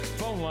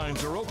phone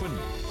lines are open,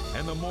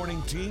 and the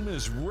morning team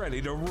is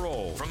ready to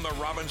roll. From the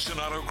Robinson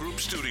Auto Group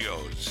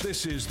studios,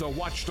 this is the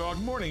Watchdog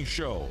Morning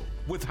Show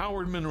with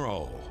Howard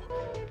Monroe.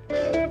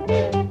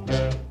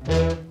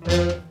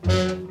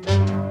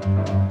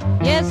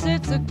 Yes,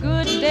 it's a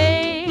good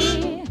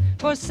day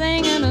for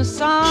singing a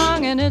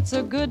song, and it's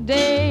a good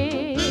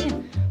day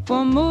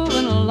for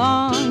moving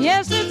along.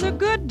 Yes, it's a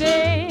good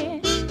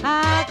day.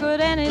 How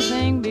could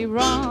anything be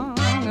wrong?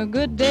 A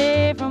good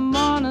day from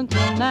morning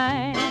till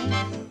night.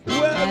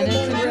 Well, good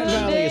morning, Grand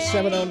Valley. It's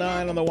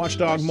 7:09 on the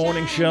Watchdog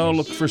Morning Show.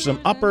 Look for some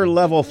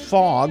upper-level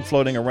fog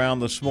floating around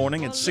this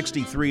morning. It's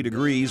 63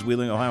 degrees,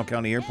 Wheeling, Ohio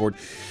County Airport.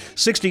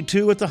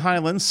 62 at the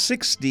Highlands,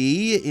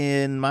 60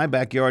 in my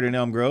backyard in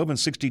Elm Grove, and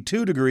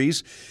 62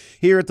 degrees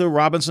here at the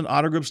Robinson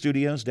Auto Group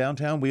Studios,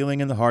 downtown Wheeling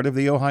in the heart of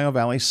the Ohio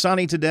Valley.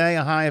 Sunny today,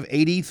 a high of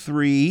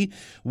 83.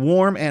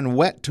 Warm and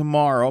wet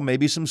tomorrow.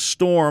 Maybe some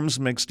storms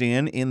mixed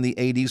in the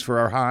 80s for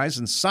our highs.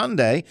 And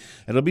Sunday,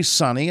 it'll be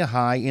sunny, a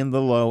high in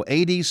the low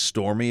 80s.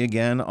 Stormy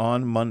again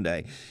on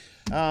Monday.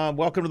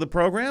 Welcome to the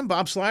program.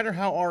 Bob Slider,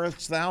 how art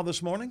thou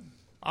this morning?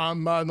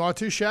 I'm not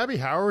too shabby,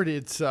 Howard.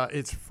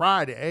 It's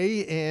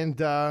Friday, and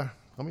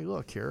let me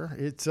look here.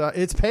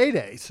 It's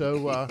payday,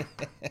 so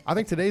I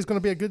think today's going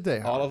to be a good day,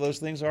 Howard. All of those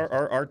things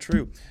are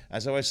true.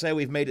 As I always say,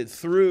 we've made it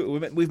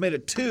through. We've made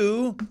it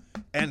to,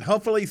 and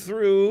hopefully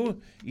through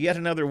yet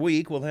another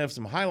week. We'll have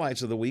some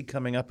highlights of the week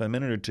coming up in a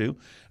minute or two.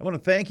 I want to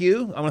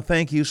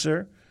thank you,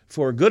 sir,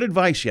 for good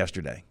advice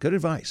yesterday. Good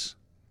advice.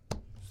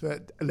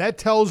 That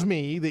tells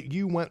me that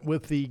you went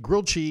with the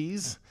grilled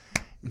cheese,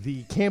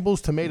 the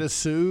Campbell's tomato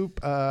soup,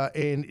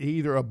 and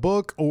either a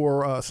book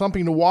or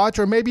something to watch,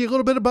 or maybe a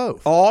little bit of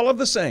both. All of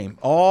the same,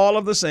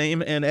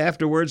 and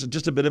afterwards,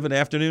 just a bit of an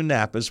afternoon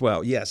nap as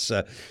well. Yes,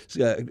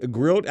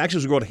 grilled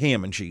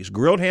ham and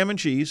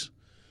cheese,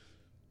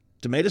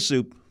 tomato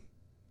soup,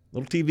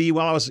 little TV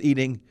while I was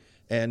eating,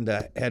 and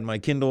had my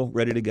Kindle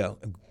ready to go.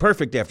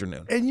 Perfect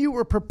afternoon. And you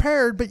were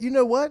prepared, but you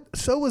know what?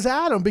 So was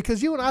Adam,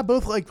 because you and I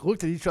both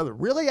looked at each other.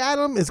 Really,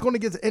 Adam is going to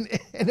get, and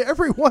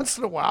every once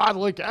in a while I'd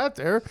look out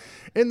there,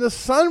 and the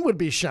sun would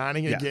be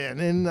shining again,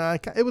 and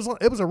it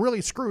was a really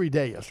screwy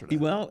day yesterday.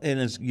 Well, and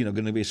it's going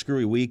to be a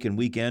screwy week and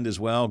weekend as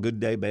well. Good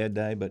day, bad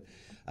day, but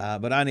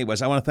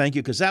anyways, I want to thank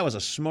you because that was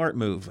a smart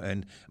move.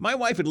 And my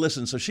wife had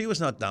listened, so she was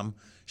not dumb.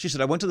 She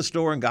said, I went to the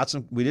store and got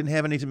some. We didn't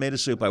have any tomato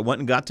soup. I went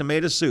and got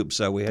tomato soup,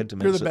 so we had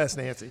tomato soup. You're the best,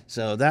 Nancy.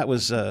 So that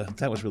was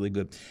really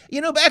good.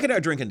 Back in our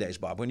drinking days,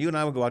 Bob, when you and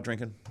I would go out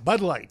drinking. Bud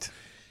Light.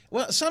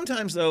 Well,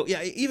 sometimes, though,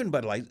 even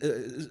Bud Light,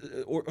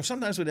 or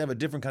sometimes we'd have a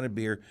different kind of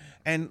beer.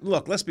 And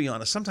look, let's be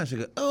honest, sometimes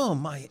we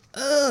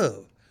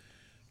go,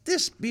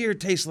 this beer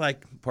tastes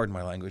like, pardon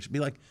my language,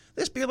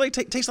 this beer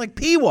tastes like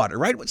pea water,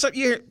 right?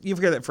 You've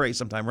heard that phrase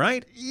sometime,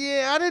 right?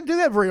 Yeah, I didn't do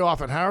that very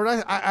often,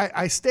 Howard.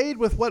 I stayed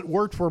with what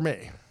worked for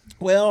me.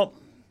 Well,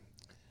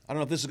 I don't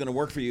know if this is going to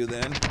work for you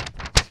then,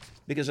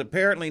 because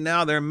apparently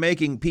now they're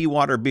making pea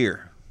water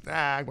beer.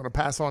 I'm going to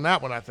pass on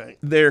that one, I think.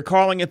 They're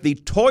calling it the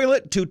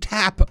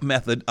toilet-to-tap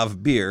method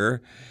of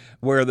beer,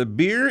 where the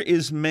beer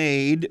is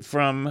made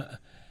from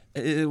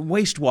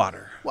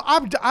wastewater. Well,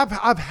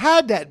 I've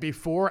had that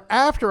before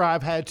after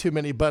I've had too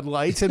many Bud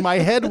Lights and my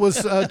head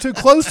was too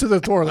close to the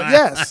toilet.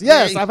 Yes,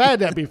 I've had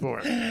that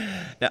before.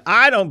 Now,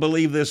 I don't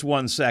believe this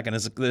 1 second.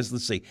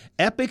 Let's see.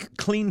 Epic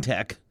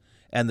Cleantech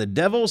and the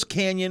Devil's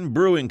Canyon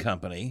Brewing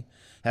Company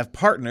have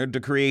partnered to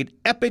create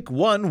Epic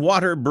One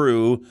Water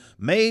Brew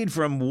made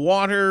from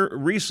water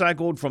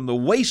recycled from the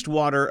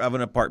wastewater of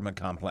an apartment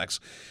complex.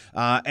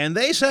 And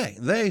they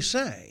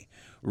say,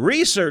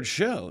 research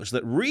shows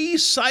that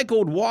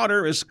recycled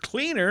water is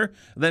cleaner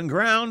than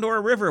ground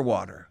or river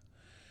water.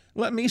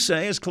 Let me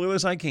say as clearly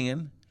as I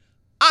can,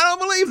 I don't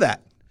believe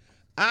that.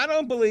 I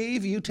don't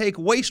believe you take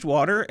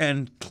wastewater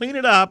and clean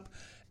it up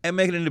and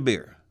make it into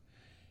beer.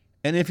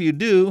 And if you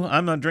do,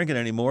 I'm not drinking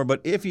anymore,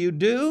 but if you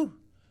do,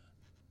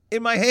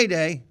 in my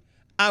heyday,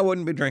 I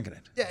wouldn't be drinking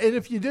it. Yeah, and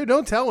if you do,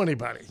 don't tell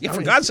anybody. Yeah,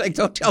 for God's sake,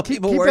 don't tell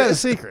people keep where that it a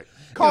is. secret.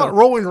 Call it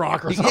Rolling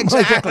Rock or something.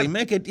 Exactly. Like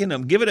Make it,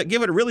 give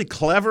it a really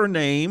clever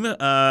name.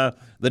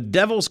 The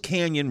Devil's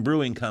Canyon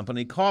Brewing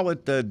Company. Call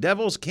it the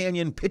Devil's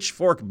Canyon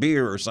Pitchfork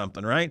Beer or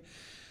something, right?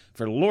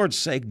 For the Lord's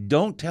sake,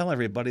 don't tell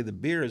everybody the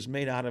beer is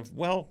made out of,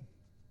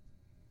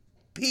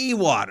 pea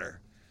water.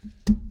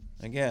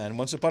 Again,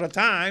 once upon a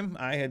time,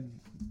 I had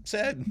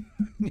said,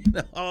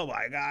 oh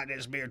my God,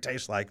 this beer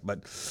tastes like.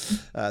 But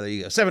there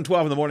you go.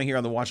 7:12 in the morning here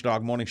on the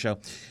Watchdog Morning Show.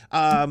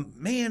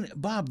 Man,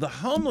 Bob, the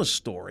homeless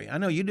story. I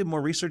know you did more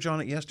research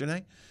on it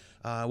yesterday.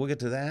 We'll get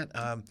to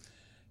that.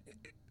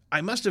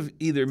 I must have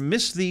either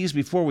missed these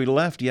before we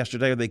left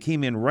yesterday or they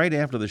came in right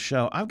after the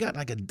show. I've got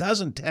like a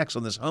dozen texts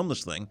on this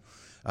homeless thing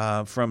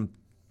from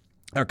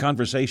our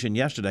conversation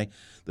yesterday.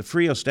 The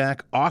Frio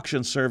Stack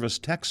Auction Service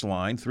text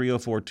line,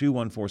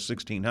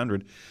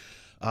 304-214-1600.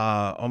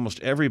 Almost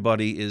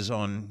everybody is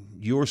on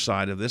your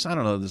side of this. I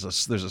don't know.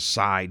 There's a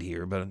side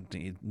here, but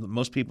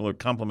most people are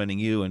complimenting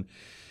you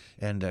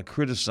and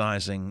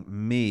criticizing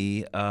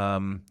me.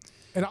 And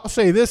I'll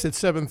say this at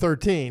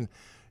 7:13.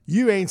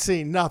 you ain't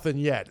seen nothing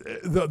yet.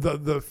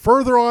 The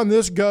further on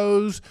this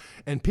goes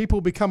and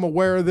people become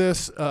aware of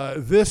this,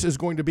 this is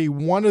going to be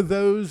one of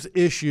those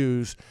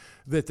issues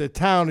that the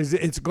town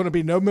it's going to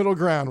be no middle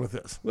ground with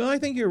this. Well, I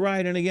think you're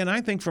right. And again,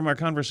 I think from our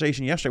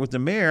conversation yesterday with the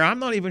mayor, I'm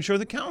not even sure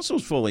the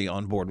council's fully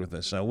on board with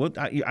this. So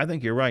I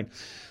think you're right.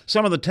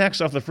 Some of the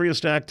text off the Frio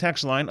Stack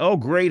text line, oh,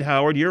 great,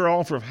 Howard, you're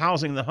all for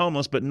housing the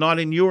homeless, but not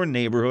in your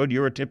neighborhood.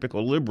 You're a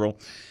typical liberal.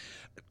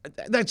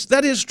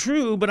 That is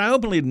true, but I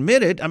openly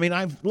admit it. I mean,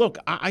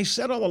 I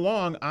said all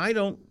along,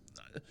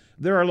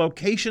 there are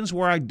locations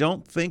where I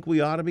don't think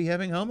we ought to be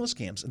having homeless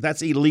camps.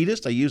 That's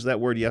elitist. I used that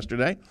word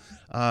yesterday.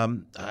 I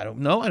don't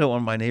know. I don't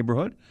want my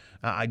neighborhood.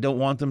 I don't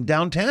want them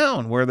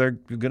downtown where they're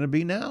going to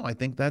be now. I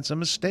think that's a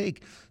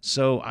mistake.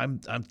 So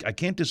I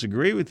can't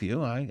disagree with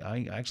you.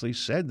 I actually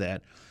said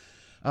that.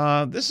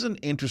 This is an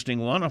interesting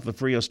one off the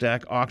Frio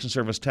Stack Auction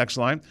Service text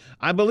line.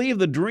 I believe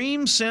the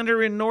Dream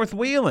Center in North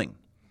Wheeling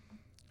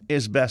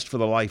is best for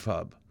the Life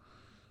Hub.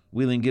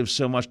 Wheeling gives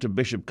so much to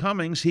Bishop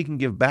Cummings, he can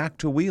give back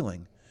to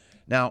Wheeling.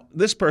 Now,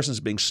 this person's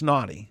being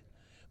snotty,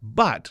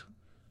 but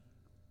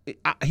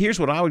here's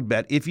what I would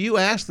bet. If you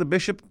ask the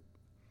bishop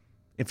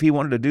if he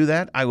wanted to do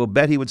that, I will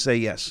bet he would say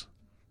yes,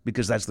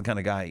 because that's the kind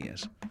of guy he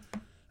is.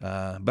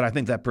 But I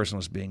think that person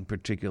was being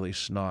particularly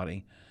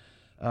snotty.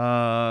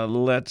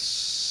 Let's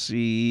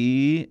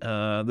see.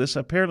 This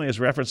apparently is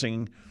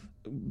referencing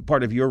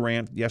part of your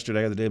rant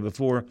yesterday or the day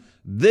before.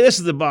 This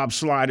is the Bob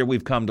Slider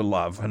we've come to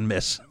love and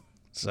miss.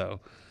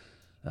 So,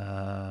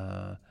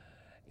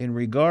 in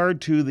regard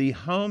to the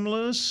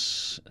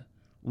homeless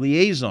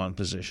liaison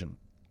position,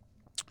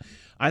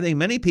 I think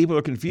many people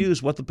are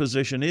confused what the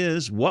position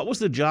is. What was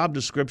the job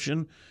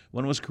description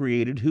when it was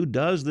created? Who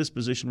does this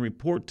position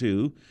report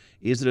to?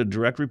 Is it a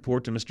direct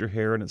report to Mr.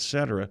 Herron, et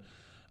cetera?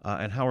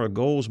 And how are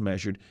goals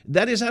measured?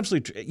 That is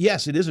absolutely true.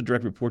 Yes, it is a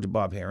direct report to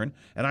Bob Herron.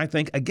 And I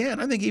think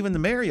even the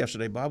mayor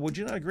yesterday, Bob, would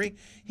you not agree?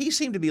 He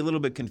seemed to be a little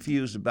bit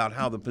confused about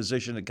how the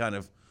position had kind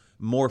of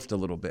morphed a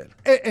little bit.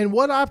 And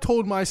what I've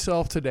told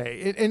myself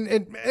today, and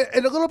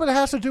a little bit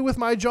has to do with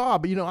my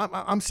job. You know,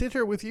 I'm sitting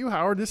here with you,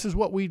 Howard. This is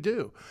what we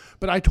do.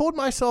 But I told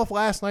myself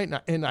last night,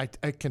 and I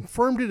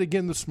confirmed it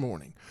again this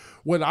morning.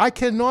 What I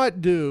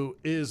cannot do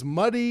is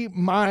muddy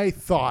my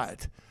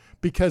thought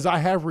because I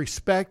have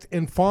respect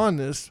and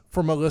fondness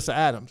for Melissa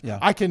Adams. Yeah.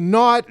 I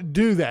cannot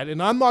do that,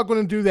 and I'm not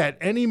going to do that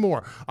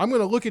anymore. I'm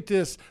going to look at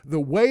this the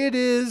way it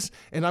is,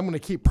 and I'm going to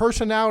keep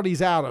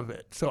personalities out of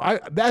it. So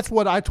that's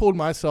what I told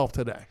myself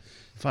today.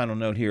 Final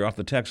note here off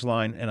the text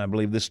line, and I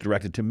believe this is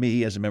directed to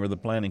me as a member of the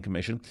Planning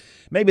Commission.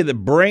 Maybe the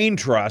Brain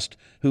Trust,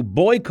 who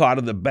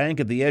boycotted the bank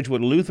at the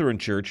Edgewood Lutheran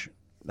Church,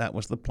 that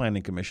was the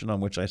Planning Commission on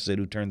which I said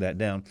who turned that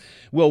down,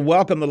 will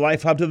welcome the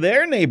Life Hub to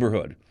their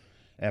neighborhood.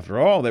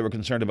 After all, they were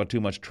concerned about too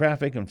much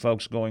traffic, and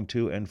folks going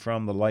to and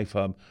from the Life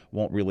Hub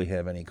won't really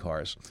have any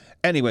cars.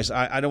 Anyways,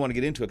 I don't want to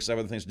get into it because I have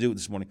other things to do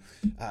this morning.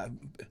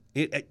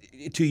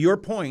 To your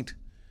point,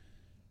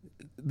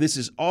 this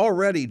is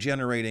already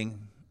generating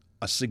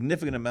a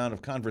significant amount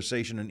of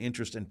conversation and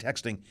interest in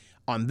texting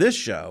on this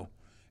show,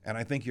 and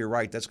I think you're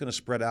right. That's going to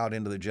spread out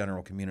into the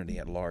general community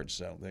at large,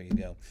 so there you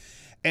go.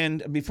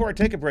 And before I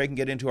take a break and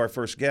get into our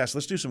first guest,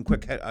 let's do some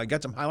quick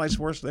got some highlights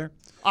for us there?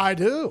 I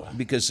do.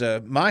 Because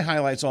my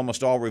highlights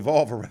almost all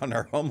revolve around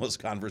our homeless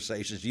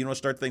conversations. Do you want to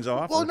start things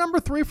off? Well,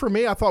 number 3 for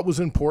me I thought was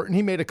important.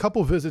 He made a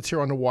couple visits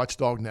here on the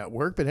Watchdog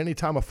Network, but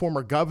anytime a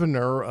former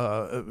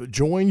governor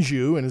joins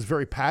you and is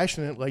very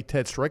passionate like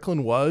Ted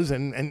Strickland was,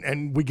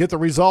 and we get the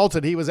results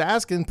that he was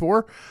asking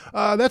for,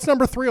 that's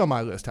number 3 on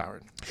my list,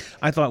 Howard.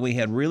 I thought we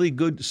had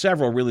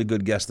several really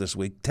good guests this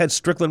week. Ted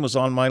Strickland was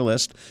on my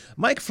list.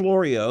 Mike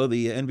Florio,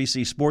 the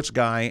NBC sports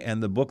guy,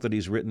 and the book that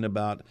he's written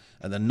about,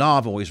 the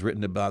novel he's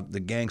written about the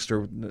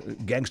gangster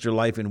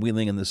life in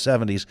Wheeling in the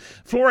 70s.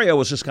 Florio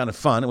was just kind of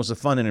fun. It was a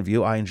fun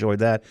interview. I enjoyed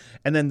that.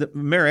 And then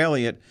Mayor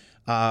Elliott,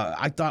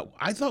 I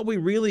thought we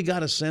really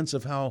got a sense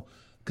of how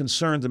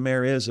concerned the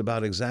mayor is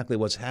about exactly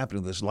what's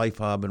happening with this Life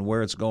Hub and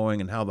where it's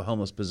going and how the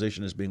homeless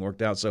position is being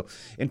worked out. So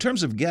in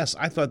terms of guests,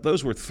 I thought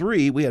those were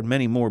 3. We had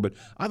many more, but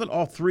I thought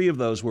all 3 of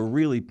those were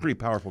really pretty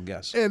powerful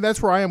guests. And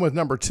that's where I am with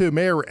number 2.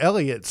 Mayor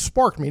Elliott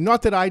sparked me.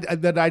 Not that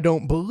I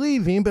don't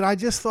believe him, but I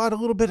just thought a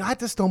little bit, I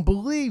just don't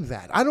believe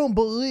that. I don't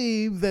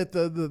believe that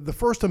the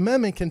First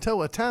Amendment can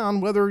tell a town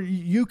whether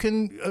you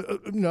can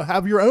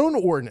have your own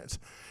ordinance.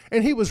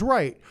 And he was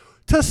right.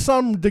 To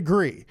some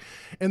degree.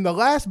 And the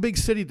last big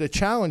city to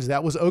challenge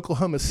that was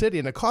Oklahoma City,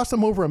 and it cost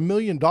them over $1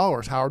 million,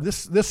 Howard.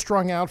 This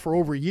strung out for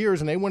over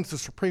years, and they went to the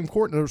Supreme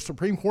Court, and the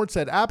Supreme Court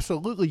said,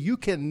 absolutely, you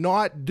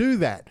cannot do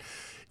that.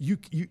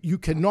 You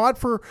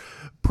cannot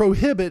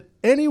prohibit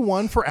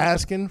anyone for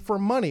asking for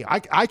money.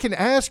 I can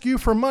ask you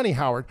for money,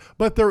 Howard,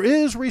 but there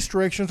is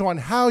restrictions on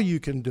how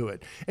you can do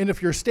it. And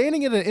if you're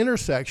standing at an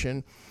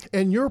intersection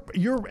and you're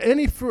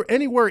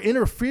anywhere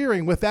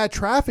interfering with that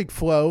traffic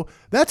flow,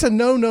 that's a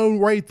no-no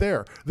right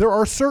there. There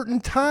are certain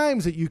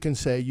times that you can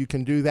say you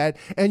can do that,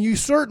 and you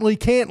certainly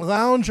can't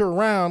lounge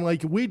around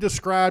like we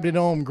described in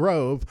Elm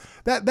Grove.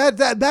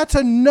 That's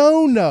a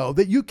no-no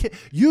that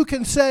you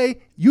can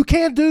say you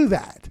can't do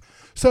that.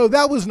 So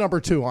that was number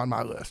 2 on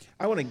my list.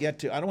 I want to get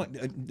to, I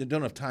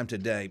don't have time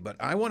today, but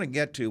I want to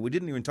get to, we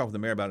didn't even talk with the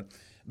mayor about it,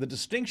 the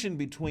distinction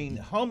between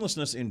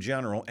homelessness in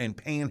general and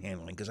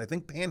panhandling, because I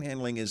think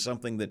panhandling is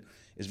something that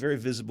is very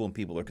visible and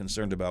people are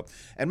concerned about.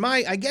 And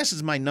I guess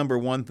is my number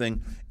one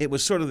thing. It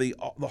was sort of the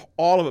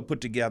all of it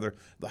put together: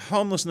 the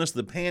homelessness,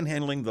 the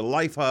panhandling, the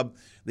Life Hub,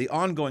 the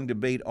ongoing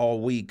debate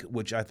all week,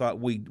 which I thought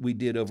we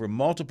did over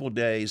multiple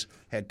days,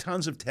 had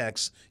tons of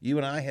texts. You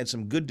and I had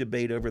some good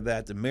debate over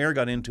that. The mayor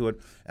got into it,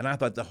 and I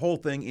thought the whole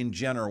thing in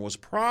general was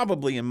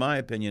probably, in my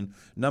opinion,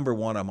 number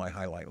 1 on my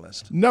highlight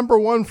list. Number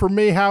 1 for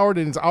me, Howard,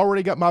 and it's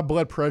already got my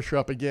blood pressure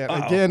up again.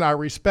 Uh-oh. Again, I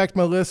respect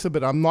Melissa,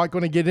 but I'm not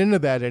going to get into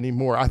that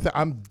anymore.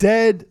 I'm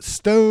dead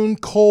stone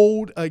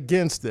cold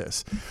against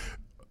this.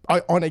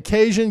 On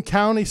occasion,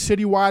 county,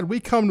 citywide, we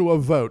come to a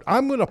vote.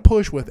 I'm going to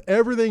push with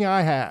everything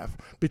I have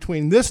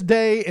between this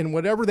day and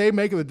whatever they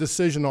make of the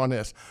decision on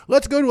this.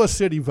 Let's go to a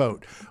city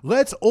vote.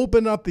 Let's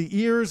open up the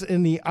ears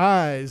and the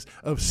eyes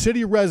of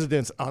city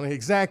residents on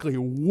exactly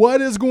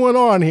what is going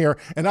on here.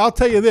 And I'll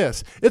tell you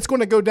this, it's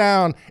going to go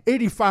down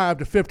 85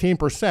 to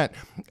 15%.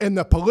 And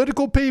the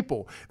political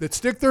people that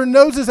stick their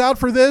noses out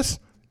for this,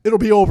 it'll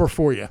be over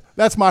for you.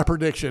 That's my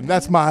prediction.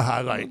 That's my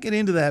highlight. We'll get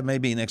into that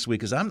maybe next week,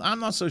 because I'm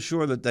not so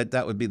sure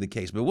that would be the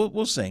case, but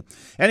we'll see.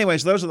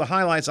 Anyways, those are the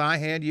highlights I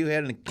had, you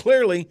had, and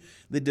clearly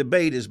the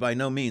debate is by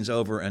no means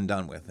over and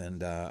done with.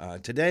 And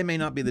today may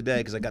not be the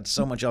day because I got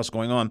so much else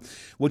going on,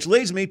 which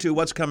leads me to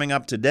what's coming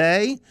up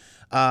today.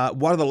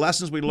 What are the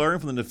lessons we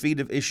learned from the defeat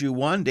of Issue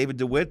 1? David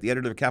DeWitt, the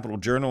editor of Capital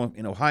Journal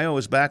in Ohio,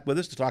 is back with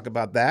us to talk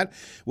about that.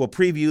 We'll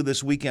preview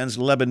this weekend's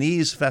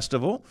Lebanese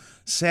festival.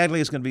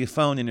 Sadly, it's going to be a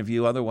phone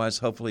interview. Otherwise,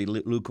 hopefully,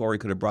 Lou Corey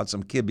could have brought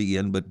some kibbe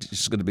in, but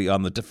it's going to be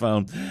on the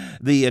phone.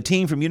 The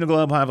team from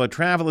Uniglobe High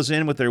Travel is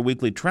in with their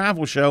weekly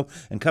travel show.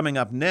 And coming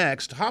up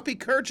next, Hoppy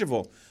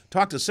Kercheval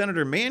talked to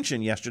Senator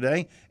Manchin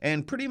yesterday,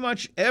 and pretty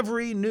much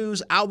every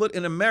news outlet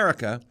in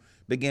America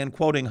began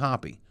quoting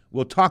Hoppy.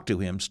 We'll talk to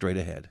him straight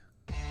ahead.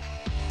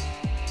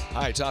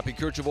 Hi, it's Hoppy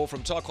Kercheval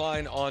from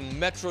Talkline on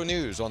Metro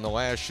News. On the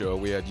last show,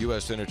 we had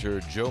U.S. Senator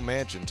Joe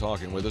Manchin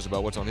talking with us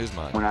about what's on his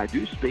mind. When I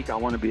do speak, I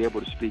want to be able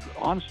to speak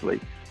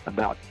honestly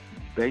about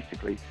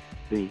basically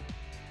the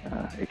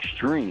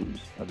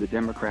extremes of the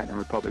Democrat and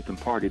Republican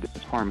Party that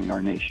is harming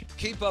our nation.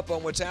 Keep up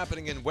on what's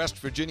happening in West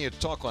Virginia.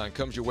 Talkline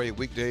comes your way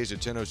weekdays at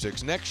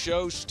 10:06. Next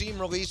show,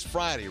 Steam Release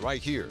Friday,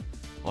 right here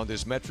on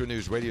this Metro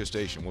News radio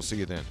station. We'll see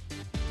you then.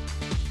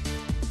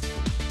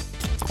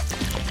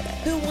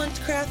 Who Wants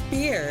Craft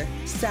Beer?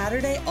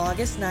 Saturday,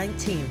 August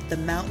 19th, the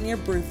Mountaineer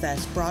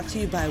Brewfest, brought to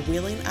you by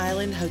Wheeling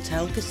Island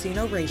Hotel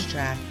Casino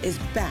Racetrack, is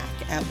back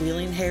at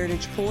Wheeling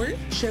Heritage Court,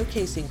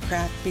 showcasing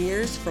craft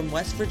beers from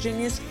West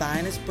Virginia's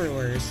finest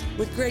brewers.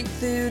 With great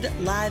food,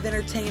 live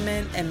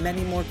entertainment, and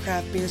many more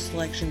craft beer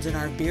selections in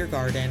our beer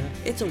garden,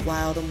 it's a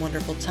wild and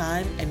wonderful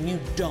time, and you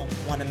don't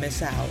want to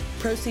miss out.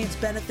 Proceeds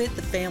benefit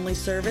the Family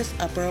Service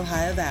Upper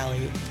Ohio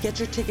Valley. Get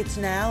your tickets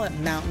now at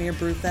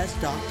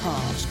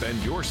mountaineerbrewfest.com.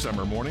 Spend your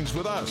summer mornings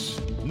with us.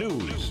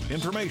 News,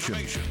 information,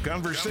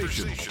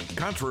 conversation,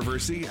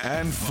 controversy,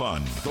 and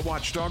fun. The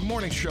Watchdog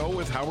Morning Show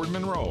with Howard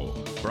Monroe.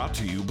 Brought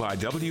to you by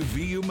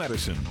WVU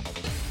Medicine.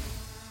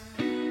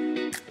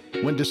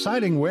 When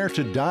deciding where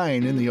to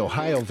dine in the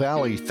Ohio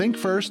Valley, think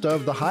first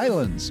of the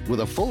Highlands, with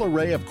a full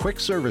array of quick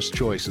service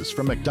choices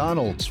from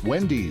McDonald's,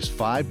 Wendy's,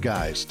 Five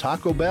Guys,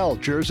 Taco Bell,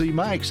 Jersey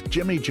Mike's,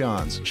 Jimmy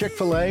John's,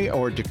 Chick-fil-A,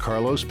 or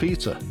DeCarlo's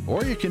Pizza.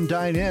 Or you can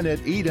dine in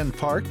at Eat and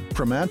Park,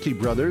 Primanti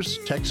Brothers,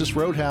 Texas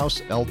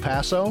Roadhouse, El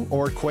Paso,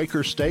 or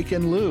Quaker Steak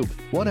and Lube.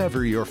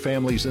 Whatever your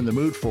family's in the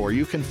mood for,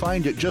 you can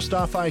find it just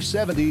off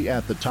I-70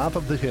 at the top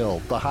of the hill.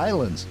 The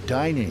Highlands,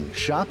 dining,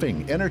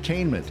 shopping,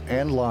 entertainment,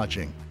 and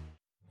lodging.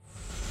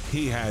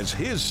 He has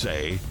his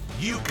say.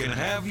 You can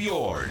have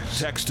yours.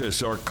 Text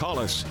us or call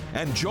us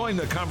and join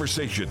the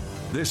conversation.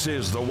 This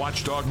is the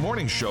Watchdog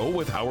Morning Show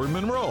with Howard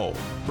Monroe.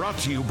 Brought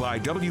to you by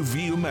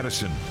WVU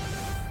Medicine.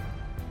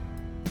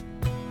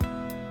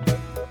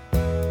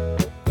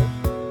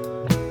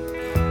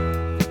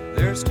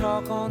 There's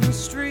talk on the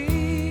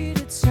street,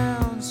 it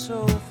sounds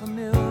so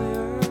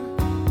familiar.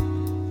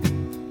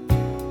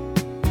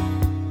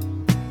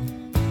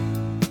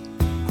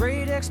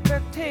 Great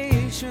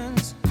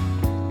expectations.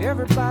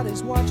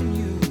 Everybody's watching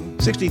you.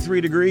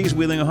 63 degrees,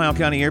 Wheeling, Ohio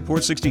County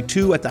Airport,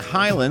 62 at the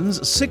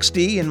Highlands,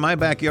 60 in my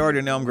backyard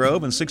in Elm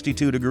Grove, and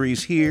 62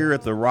 degrees here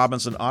at the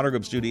Robinson Auto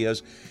Group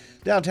Studios.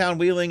 Downtown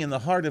Wheeling in the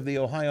heart of the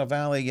Ohio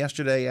Valley.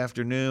 Yesterday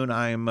afternoon,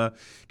 I'm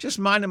just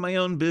minding my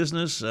own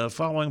business,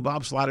 following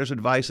Bob Slatter's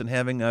advice and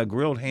having a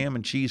grilled ham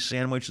and cheese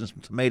sandwich and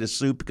some tomato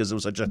soup because it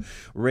was such a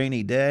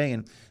rainy day,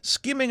 and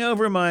skimming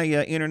over my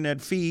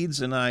internet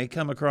feeds, and I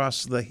come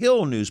across the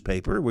Hill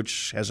newspaper,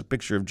 which has a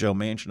picture of Joe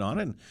Manchin on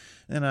it.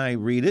 And I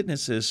read it, and it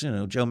says,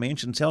 Joe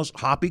Manchin tells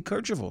Hoppy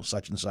Kercheval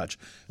such and such.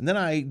 And then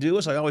I do,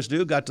 as I always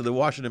do, got to the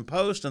Washington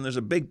Post, and there's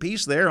a big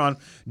piece there on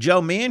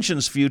Joe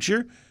Manchin's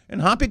future.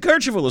 and Hoppy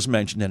Kercheval is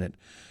mentioned in it.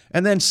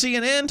 And then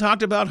CNN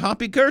talked about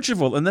Hoppy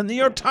Kercheval. And then the New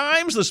York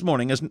Times this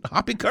morning has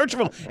Hoppy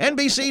Kercheval.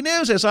 NBC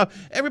News has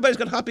everybody's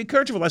got Hoppy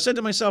Kercheval. I said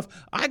to myself,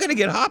 I got to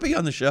get Hoppy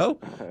on the show.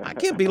 I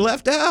can't be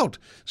left out.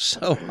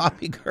 So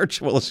Hoppy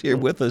Kercheval is here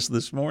with us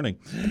this morning.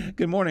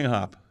 Good morning,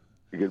 Hop.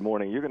 Good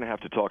morning. You're going to have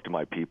to talk to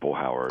my people,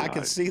 Howard. I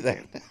can see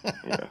that.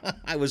 Yeah.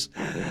 I was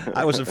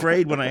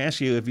afraid when I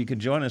asked you if you could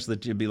join us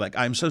that you'd be like,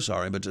 I'm so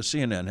sorry, but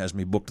CNN has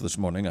me booked this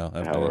morning. I'll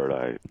have Howard,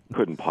 I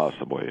couldn't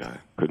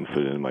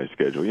fit it in my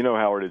schedule. You know,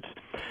 Howard,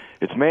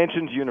 it's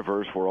Manchin's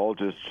universe. We're all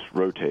just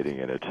rotating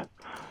in it.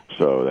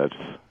 So that's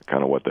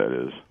kind of what that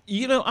is.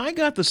 You know, I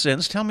got the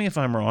sense, tell me if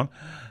I'm wrong,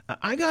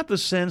 I got the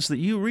sense that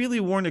you really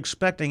weren't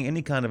expecting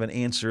any kind of an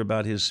answer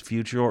about his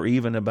future or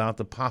even about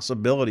the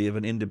possibility of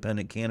an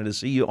independent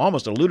candidacy. You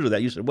almost alluded to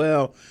that. You said,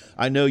 well,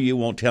 I know you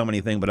won't tell me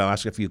anything, but I'll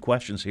ask a few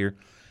questions here.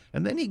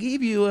 And then he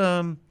gave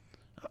you,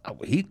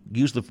 he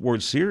used the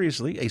word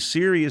seriously, a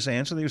serious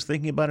answer. He was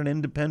thinking about an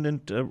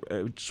independent,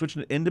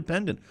 switching to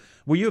independent.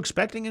 Were you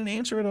expecting an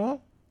answer at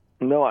all?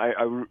 No,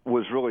 I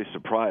was really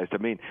surprised. I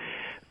mean,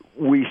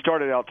 we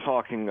started out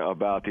talking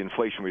about the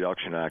Inflation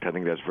Reduction Act. I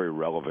think that's very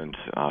relevant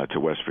to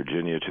West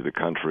Virginia, to the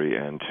country,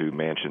 and to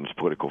Manchin's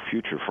political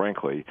future,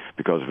 frankly,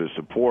 because of his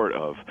support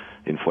of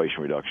the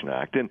Inflation Reduction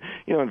Act. And,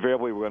 you know,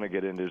 invariably we're going to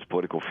get into his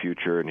political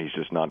future, and he's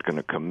just not going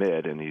to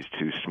commit, and he's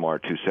too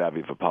smart, too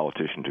savvy of a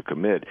politician to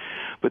commit.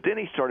 But then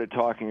he started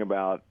talking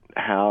about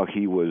how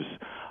he was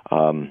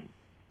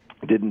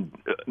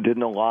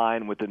didn't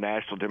align with the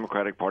National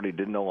Democratic Party,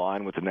 didn't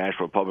align with the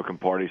National Republican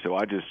Party. So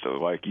I just,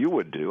 like you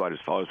would do, I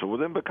just followed. So, well,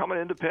 then become an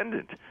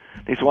independent.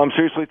 He said, well, I'm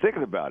seriously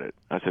thinking about it.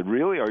 I said,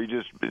 really? Are you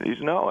just? He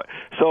said, no.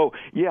 So,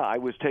 yeah, I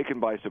was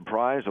taken by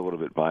surprise a little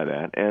bit by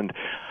that. And,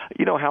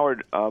 you know,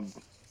 Howard,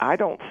 I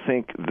don't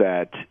think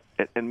that.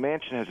 And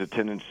Manchin has a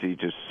tendency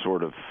to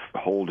sort of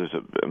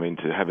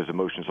to have his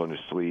emotions on his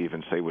sleeve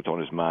and say what's on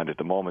his mind at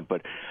the moment.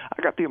 But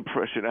I got the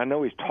impression, I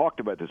know he's talked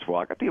about this for a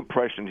while, I got the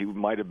impression he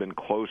might have been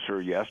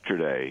closer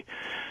yesterday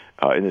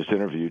in this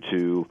interview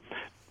to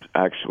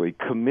actually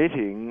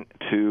committing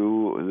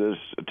to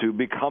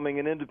becoming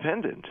an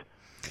independent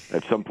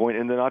at some point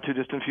in the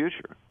not-too-distant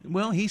future.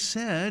 Well, he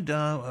said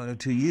to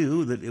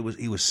you that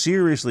he was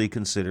seriously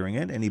considering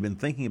it, and he'd been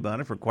thinking about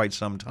it for quite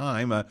some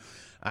time.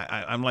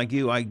 I'm like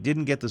you. I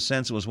didn't get the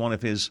sense it was one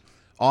of his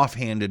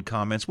offhanded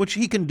comments, which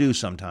he can do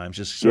sometimes,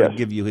 just sort of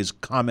give you his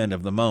comment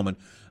of the moment.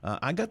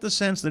 I got the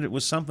sense that it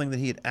was something that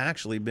he had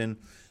actually been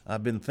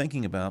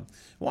thinking about.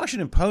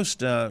 Washington Post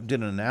did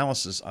an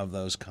analysis of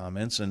those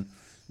comments, and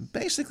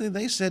basically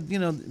they said, you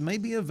know,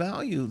 maybe a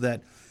value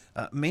that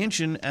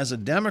Manchin, as a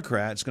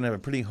Democrat, is going to have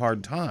a pretty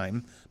hard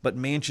time, but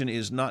Manchin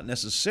is not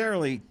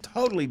necessarily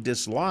totally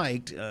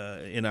disliked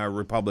in our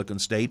Republican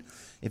state.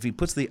 If he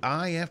puts the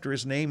I after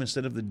his name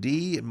instead of the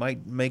D, it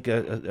might make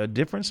a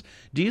difference.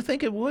 Do you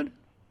think it would?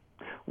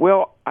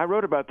 Well, I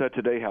wrote about that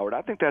today, Howard.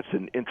 I think that's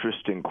an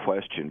interesting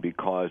question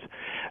because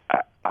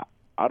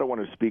I don't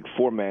want to speak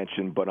for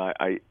Manchin, but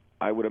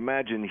I would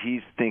imagine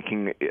he's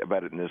thinking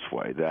about it in this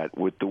way, that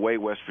with the way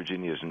West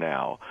Virginia is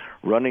now,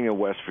 running a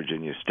West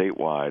Virginia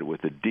statewide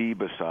with a D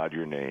beside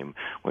your name,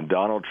 when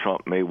Donald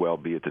Trump may well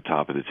be at the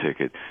top of the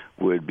ticket,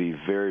 would be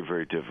very,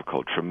 very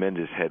difficult,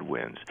 tremendous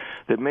headwinds.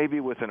 That maybe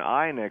with an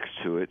I next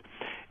to it,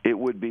 it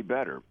would be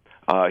better.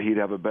 He'd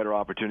have a better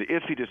opportunity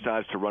if he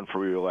decides to run for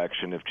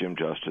re-election if Jim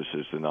Justice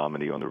is the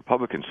nominee on the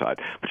Republican side.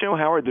 But, you know,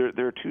 Howard,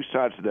 there are two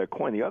sides to that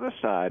coin. The other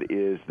side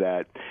is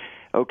that,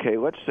 okay,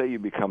 let's say you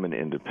become an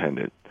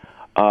independent.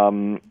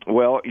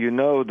 Well, you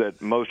know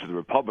that most of the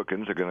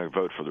Republicans are going to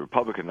vote for the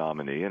Republican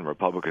nominee, and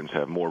Republicans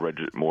have more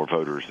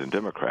voters than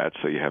Democrats,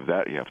 so you have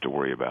that you have to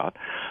worry about.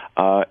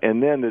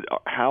 And then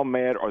how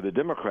mad are the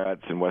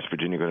Democrats in West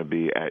Virginia going to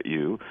be at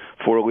you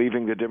for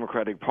leaving the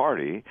Democratic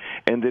Party?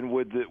 And then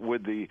would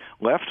the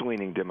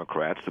left-leaning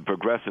Democrats, the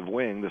progressive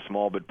wing, the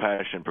small but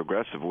passionate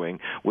progressive wing,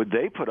 would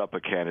they put up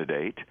a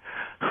candidate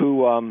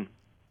who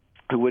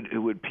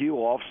would peel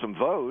off some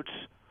votes,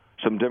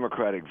 some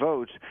Democratic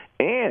votes,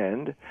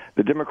 and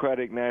the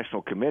Democratic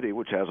National Committee,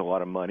 which has a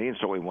lot of money and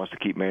certainly wants to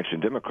keep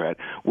Manchin Democrat,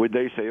 would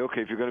they say,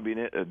 okay, if you're going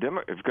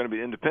to be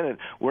independent,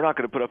 we're not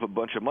going to put up a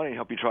bunch of money and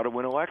help you try to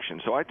win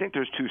elections? So I think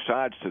there's two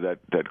sides to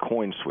that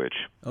coin switch.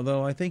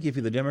 Although I think if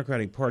you're the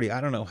Democratic Party, I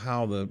don't know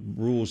how the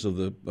rules of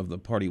the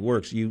party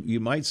works.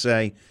 You might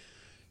say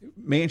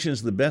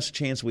Manchin's the best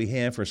chance we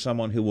have for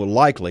someone who will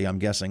likely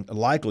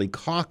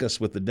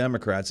caucus with the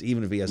Democrats,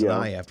 even if he has an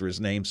I after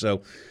his name.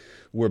 So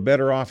we're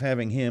better off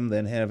having him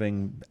than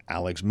having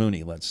Alex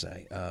Mooney, let's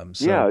say.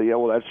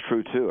 Well, that's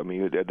true too. I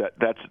mean,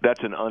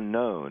 that's an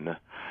unknown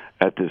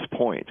at this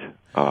point.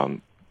 Go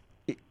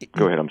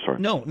ahead. I'm sorry.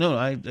 No,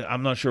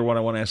 I'm not sure what I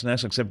want to ask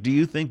next. Except,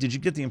 did you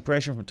get the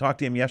impression from talking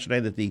to him yesterday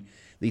that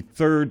the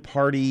third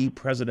party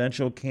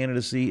presidential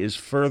candidacy is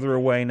further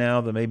away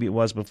now than maybe it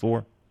was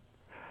before?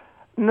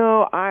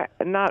 No,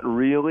 not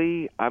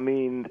really. I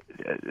mean,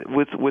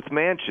 with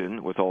Manchin,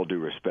 with all due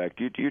respect,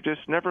 you're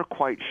just never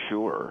quite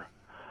sure.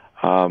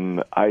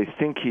 I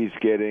think he's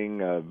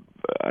getting.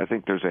 I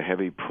think there's a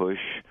heavy push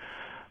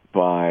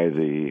by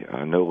the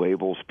No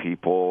Labels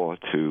people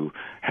to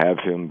have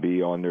him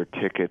be on their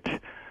ticket,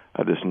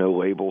 this No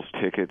Labels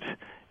ticket.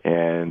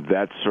 And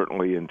that's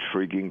certainly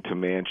intriguing to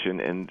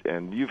Manchin,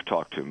 and you've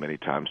talked to him many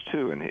times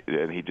too,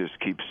 and he just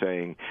keeps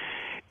saying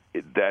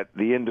that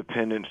the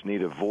independents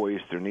need a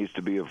voice. There needs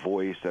to be a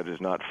voice that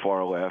is not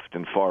far left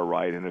and far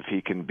right, and if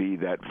he can be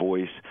that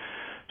voice.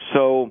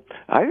 So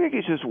I think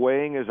he's just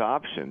weighing his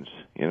options.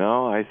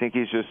 I think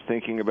he's just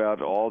thinking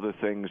about all the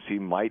things he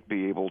might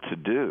be able to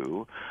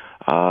do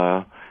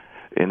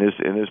in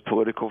his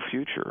political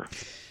future.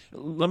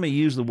 Let me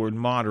use the word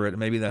moderate.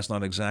 Maybe that's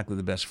not exactly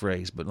the best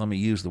phrase, but let me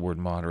use the word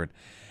moderate.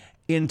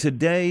 In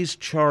today's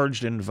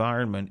charged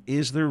environment,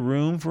 is there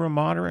room for a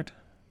moderate?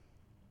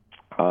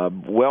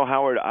 Well,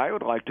 Howard, I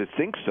would like to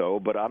think so,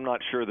 but I'm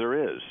not sure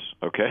there is.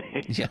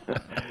 Okay. Yeah.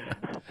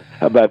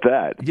 How about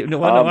that?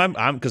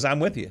 No, because I'm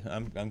with you.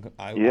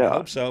 I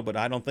hope so, but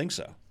I don't think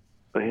so.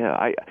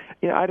 Yeah,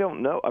 I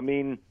don't know. I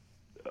mean,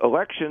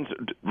 elections,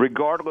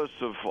 regardless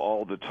of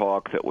all the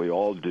talk that we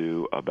all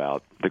do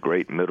about the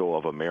great middle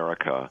of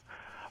America,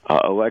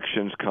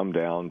 elections come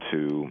down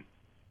to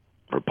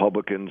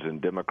Republicans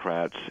and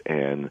Democrats,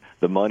 and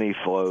the money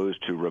flows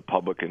to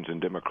Republicans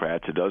and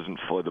Democrats. It doesn't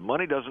flow. The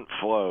money doesn't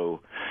flow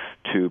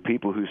to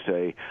people who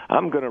say,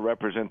 "I'm going to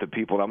represent the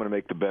people, and I'm going to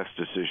make the best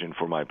decision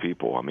for my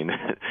people." I mean,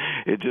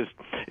 it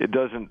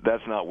doesn't.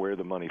 That's not where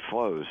the money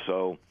flows.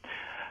 So.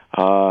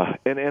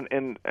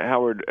 And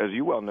Howard, as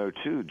you well know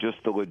too,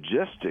 just the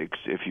logistics,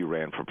 if you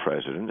ran for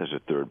president as a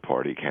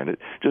third-party candidate,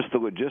 just the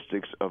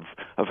logistics of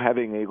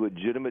having a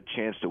legitimate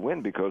chance to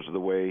win because of the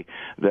way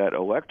that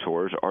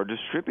electors are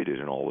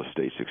distributed in all the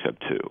states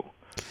except two.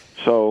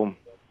 So,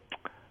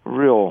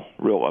 real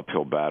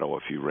uphill battle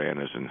if you ran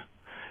as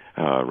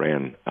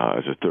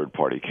a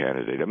third-party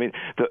candidate. I mean,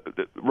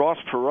 the Ross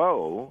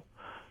Perot,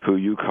 who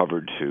you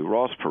covered too,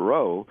 Ross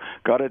Perot,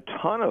 got a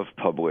ton of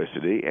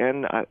publicity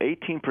and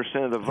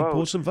 18% of the votes.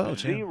 Pulled some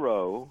votes,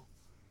 zero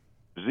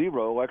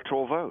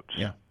electoral votes.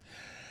 Yeah.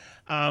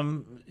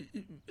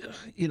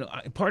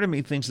 Part of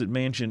me thinks that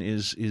Manchin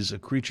is a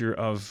creature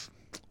of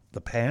the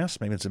past.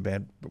 Maybe it's a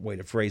bad way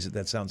to phrase it.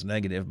 That sounds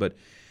negative, but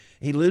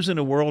he lives in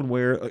a world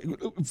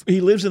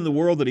he lives in the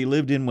world that he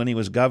lived in when he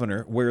was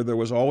governor, where there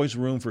was always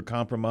room for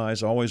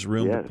compromise, always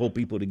room to pull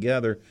people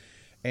together.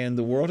 And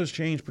the world has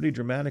changed pretty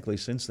dramatically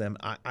since then.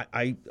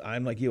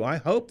 I'm like you. I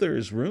hope there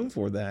is room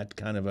for that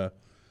kind of a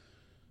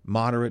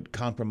moderate,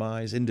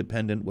 compromise,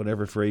 independent,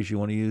 whatever phrase you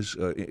want to use,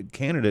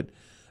 candidate,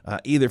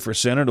 either for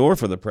Senate or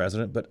for the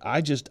president. But I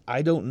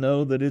don't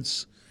know that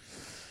it's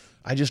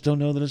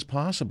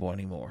possible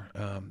anymore.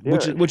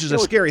 Which is a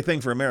scary thing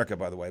for America,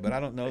 by the way. But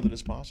I don't know that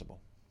it's possible.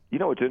 You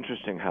know what's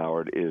interesting,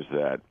 Howard, is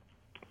that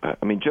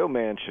Joe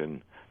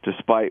Manchin,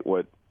 despite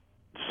what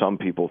some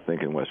people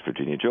think in West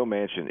Virginia, Joe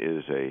Manchin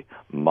is a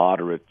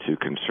moderate to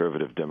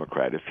conservative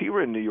Democrat. If he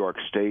were in New York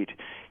State,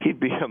 he'd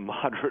be a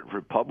moderate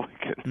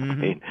Republican. Mm-hmm. I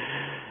mean,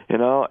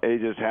 he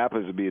just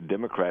happens to be a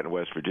Democrat in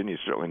West Virginia.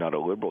 He's certainly not a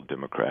liberal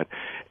Democrat.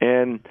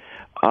 And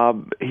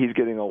he's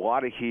getting a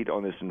lot of heat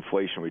on this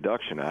Inflation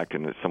Reduction Act.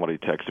 And somebody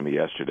texted me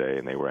yesterday,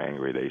 and they were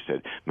angry. They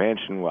said,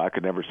 Manchin, well, I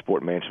could never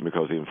support Manchin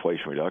because of the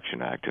Inflation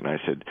Reduction Act. And I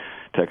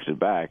texted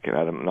back, and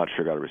I'm not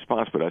sure I got a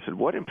response, but I said,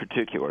 what in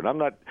particular? And I'm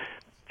not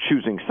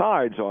choosing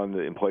sides on the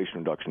Inflation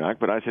Reduction Act,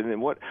 but I said,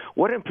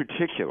 what in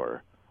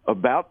particular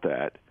about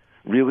that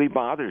really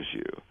bothers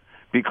you?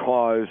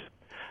 Because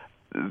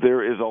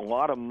there is a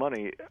lot of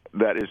money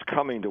that is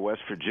coming to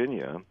West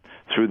Virginia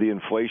through the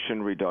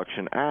Inflation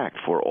Reduction Act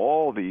for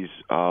all these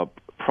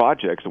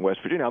projects in West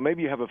Virginia. Now,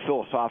 maybe you have a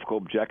philosophical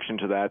objection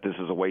to that. This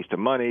is a waste of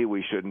money.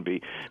 We shouldn't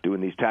be doing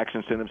these tax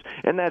incentives,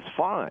 and that's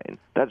fine.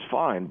 That's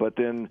fine. But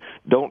then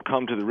don't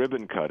come to the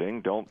ribbon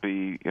cutting. Don't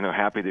be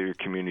happy that your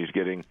community is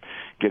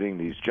getting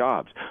these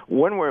jobs.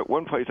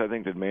 One place I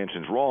think that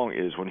Manchin's wrong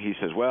is when he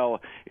says, well,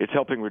 it's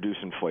helping reduce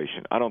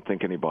inflation. I don't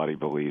think anybody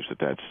believes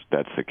that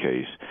that's the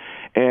case.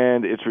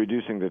 And it's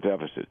reducing the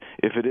deficit.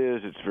 If it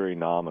is, it's very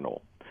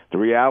nominal. The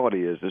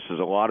reality is this is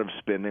a lot of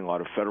spending, a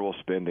lot of federal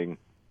spending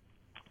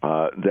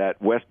that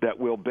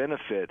will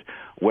benefit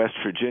West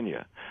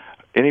Virginia.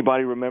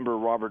 Anybody remember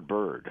Robert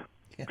Byrd?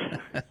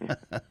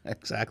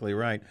 Exactly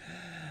right.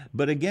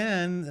 But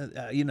again,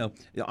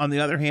 on the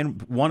other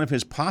hand, one of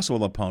his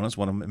possible opponents,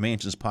 one of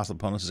Manchin's possible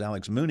opponents is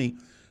Alex Mooney,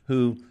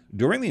 who,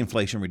 during the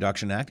Inflation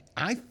Reduction Act,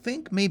 I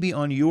think maybe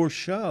on your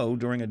show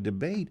during a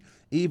debate,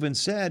 even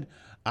said,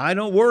 I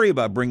don't worry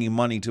about bringing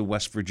money to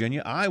West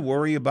Virginia. I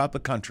worry about the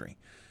country,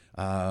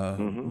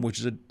 which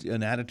is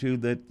an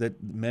attitude that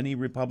many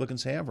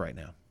Republicans have right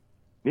now.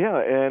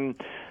 Yeah, and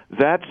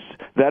that's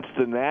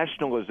the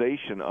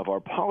nationalization of our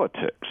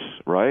politics,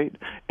 right?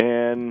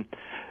 And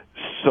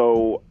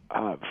so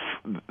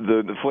the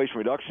Inflation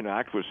Reduction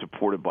Act was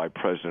supported by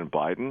President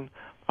Biden.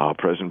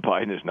 President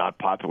Biden is not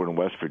popular in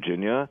West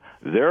Virginia.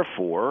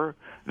 Therefore,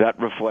 that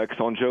reflects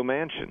on Joe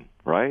Manchin,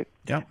 right?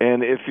 Yeah.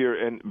 And if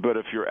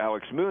you're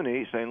Alex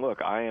Mooney saying,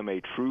 "Look, I am a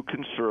true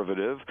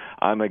conservative.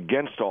 I'm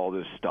against all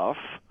this stuff,"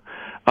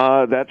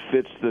 That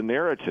fits the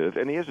narrative,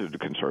 and he is a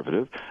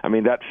conservative. I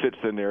mean, that fits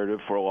the narrative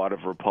for a lot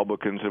of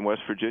Republicans in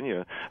West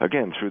Virginia,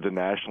 again, through the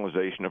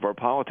nationalization of our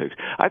politics.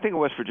 I think in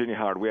West Virginia,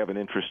 Howard, we have an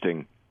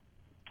interesting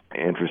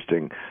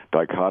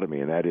dichotomy,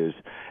 and that is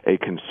a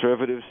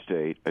conservative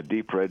state, a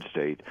deep red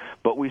state,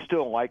 but we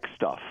still like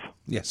stuff.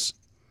 Yes.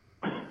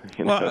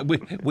 Well,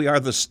 we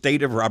are the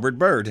state of Robert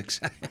Byrd.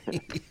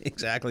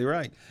 Exactly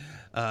right.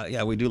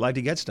 Yeah, we do like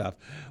to get stuff.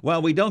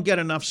 Well, we don't get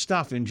enough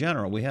stuff in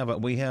general. We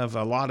have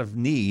a lot of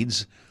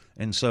needs,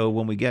 and so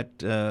when we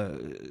get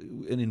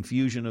an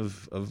infusion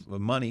of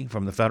money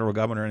from the federal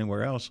government or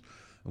anywhere else,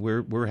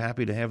 we're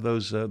happy to have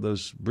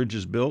those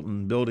bridges built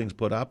and buildings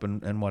put up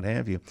and what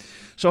have you.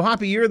 So,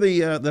 Hoppy, you're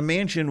the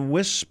Manchin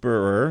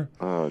whisperer.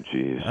 Oh,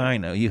 geez. I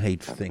know you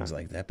hate things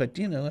like that, but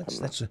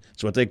that's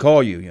what they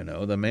call you.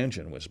 The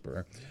Manchin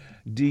whisperer.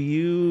 Do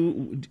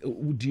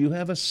you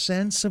have a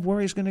sense of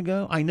where he's going to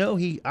go? I know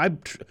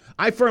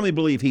I firmly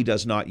believe he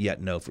does not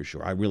yet know for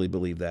sure. I really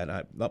believe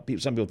that.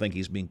 Some people think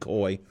he's being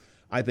coy.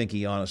 I think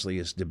he honestly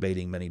is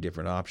debating many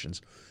different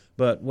options.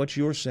 But what's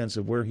your sense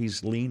of where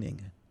he's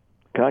leaning?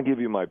 Can I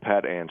give you my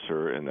pat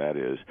answer, and that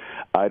is,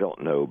 I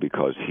don't know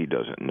because he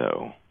doesn't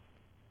know.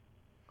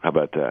 How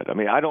about that? I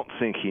mean, I don't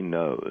think he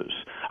knows.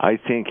 I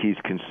think he's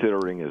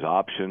considering his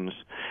options,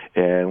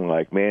 and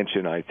like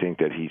Manchin, I think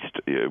that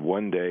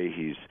one day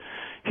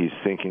he's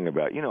thinking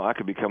about, I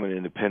could become an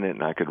independent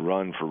and I could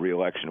run for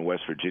re-election in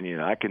West Virginia,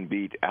 and I can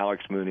beat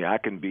Alex Mooney, I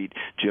can beat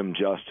Jim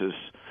Justice,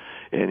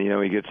 and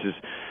he gets his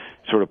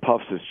sort of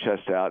puffs his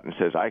chest out and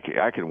says, I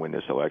can win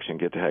this election,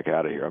 get the heck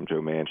out of here. I'm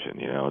Joe Manchin,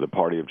 the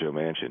party of Joe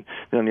Manchin.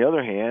 And on the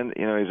other hand,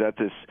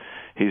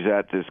 he's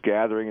at this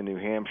gathering in New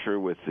Hampshire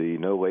with the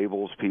No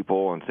Labels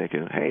people and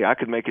thinking, hey, I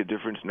could make a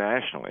difference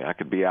nationally. I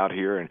could be out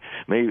here, and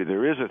maybe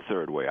there is a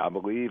third way. I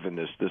believe in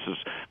this. This has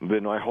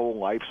been my whole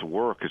life's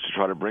work, is to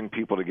try to bring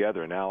people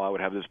together. And now I would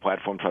have this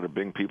platform try to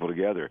bring people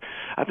together.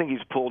 I think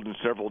he's pulled in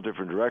several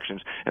different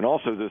directions. And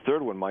also the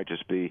third one might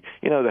just be,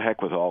 the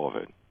heck with all of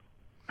it.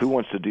 Who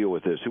wants to deal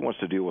with this? Who wants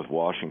to deal with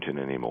Washington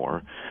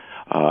anymore?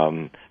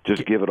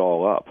 Just give it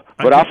all up.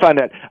 But I find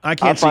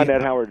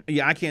that Howard.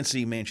 Yeah, I can't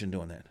see Manchin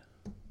doing that.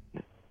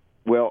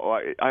 Well,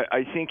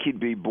 I think he'd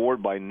be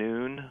bored by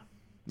noon.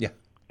 Yeah.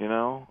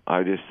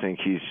 I just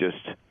think he's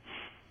just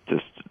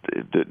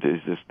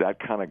that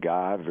kind of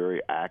guy,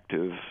 very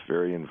active,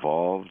 very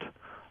involved.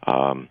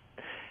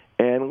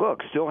 And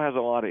look, still has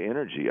a lot of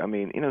energy. I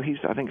mean, he's,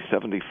 I think,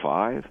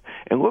 75.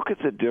 And look at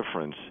the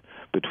difference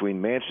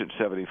between Manchin at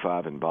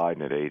 75 and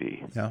Biden at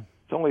 80. Yeah.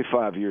 It's only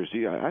 5 years.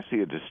 Yeah, I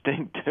see a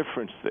distinct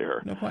difference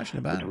there. No question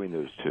about between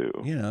those two.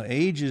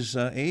 Age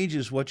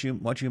is what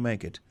you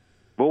make it.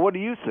 Well, what do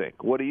you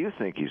think? What do you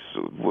think he's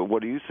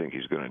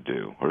going to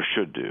do or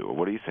should do, or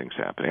what do you think's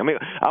happening? I mean,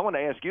 I want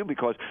to ask you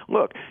because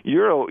look,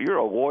 you're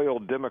a loyal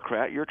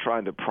Democrat. You're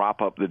trying to prop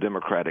up the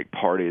Democratic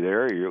Party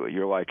there.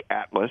 You're like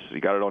Atlas.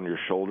 You got it on your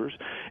shoulders.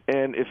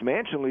 And if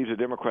Manchin leaves the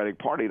Democratic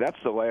Party, that's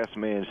the last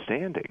man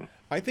standing.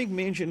 I think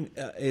Manchin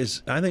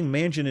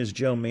is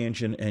Joe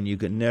Manchin, and you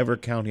could never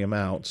count him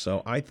out.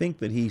 So I think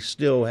that he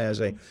still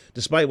has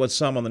despite what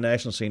some on the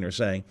national scene are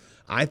saying,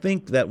 I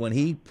think that when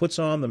he puts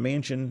on the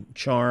Manchin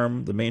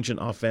charm, the Manchin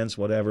offense,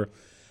 whatever,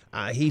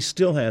 he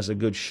still has a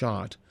good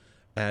shot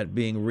at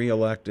being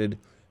reelected,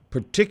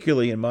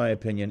 particularly, in my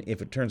opinion,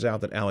 if it turns out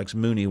that Alex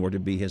Mooney were to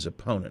be his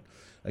opponent.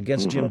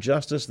 Against Jim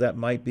Justice, that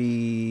might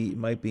be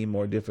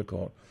more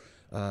difficult.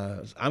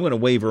 I'm going to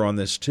waver on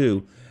this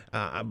too,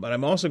 but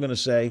I'm also going to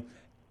say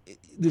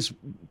this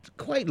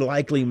quite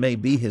likely may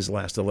be his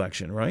last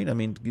election, right? I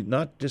mean,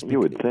 not just you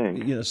would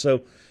think.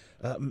 So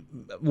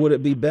would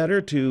it be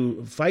better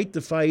to fight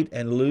the fight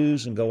and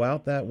lose and go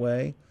out that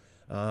way,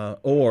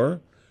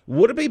 or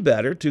would it be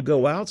better to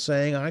go out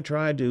saying, I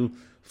tried to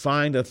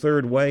find a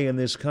third way in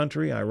this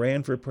country, I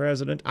ran for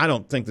president? I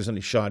don't think there's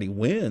any shot he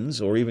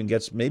wins or even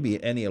gets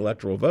maybe any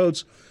electoral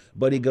votes,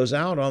 but he goes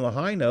out on the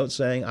high note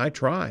saying, I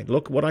tried.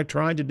 Look what I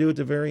tried to do at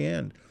the very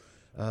end.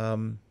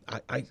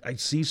 I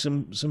see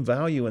some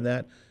value in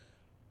that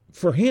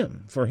for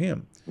him.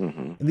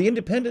 Mm-hmm. The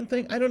independent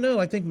thing, I don't know.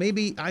 I think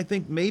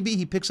maybe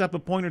he picks up a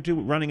point or two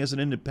running as an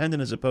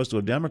independent as opposed to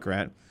a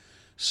Democrat.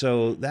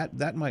 So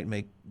that might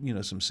make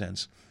some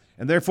sense.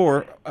 And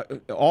therefore,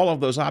 all of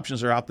those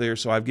options are out there.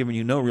 So I've given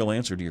you no real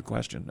answer to your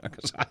question.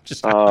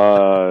 That's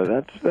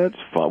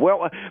fun.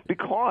 Well,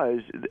 because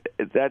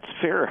that's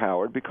fair,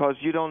 Howard. Because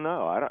you don't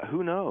know.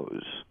 Who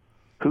knows?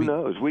 Who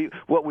knows?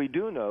 What we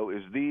do know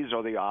is these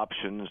are the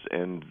options,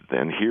 and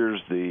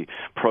here's the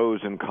pros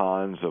and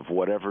cons of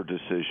whatever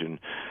decision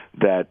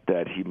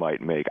that he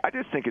might make. I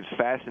just think it's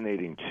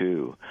fascinating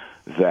too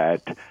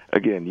that,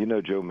 again,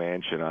 Joe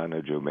Manchin, I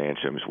know Joe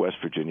Manchin. It's West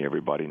Virginia.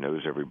 Everybody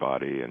knows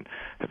everybody, and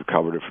have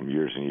covered it from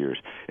years and years.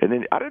 And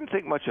then I didn't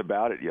think much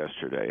about it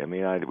yesterday. I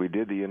mean, we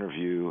did the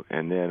interview,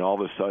 and then all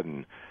of a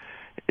sudden,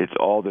 it's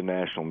all the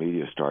national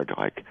media started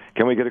like,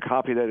 can we get a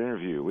copy of that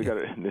interview? We got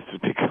to.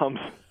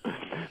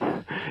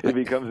 It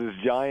becomes this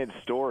giant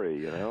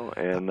story,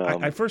 And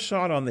I first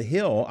saw it on the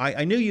Hill.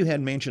 I knew you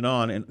had Manchin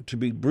on, and to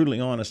be brutally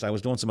honest, I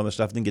was doing some other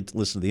stuff. Didn't get to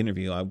listen to the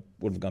interview. I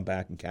would have gone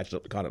back and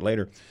caught it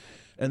later.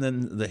 And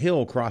then the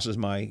Hill crosses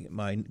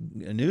my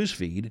news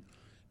feed,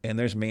 and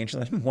there's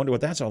Manchin. I wonder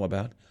what that's all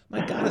about.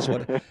 My God, it's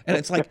what. And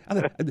it's like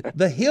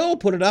the Hill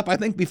put it up, I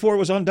think, before it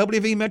was on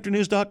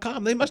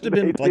WVMetroNews.com. They must have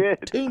been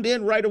tuned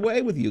in right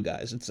away with you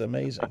guys. It's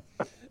amazing.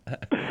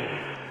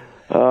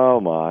 Oh,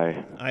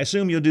 my. I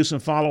assume you'll do some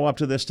follow-up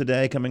to this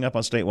today coming up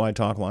on Statewide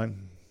Talk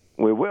Line.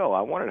 We will.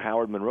 I wanted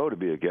Howard Monroe to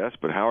be a guest,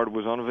 but Howard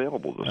was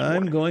unavailable this morning.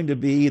 I'm going to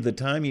be, the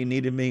time you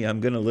needed me,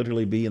 I'm going to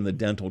literally be in the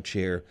dental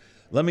chair.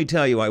 Let me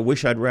tell you, I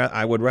wish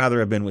I would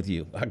rather have been with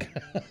you.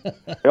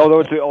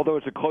 although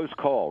it's a close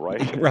call,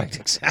 right?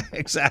 Right,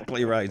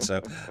 exactly right.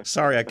 So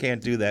sorry I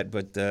can't do that,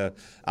 but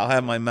I'll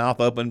have my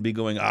mouth open and be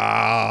going,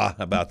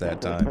 about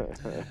that time.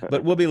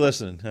 But we'll be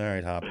listening. All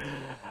right, Hop.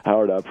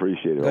 Howard, I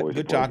appreciate it.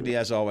 Good talking to you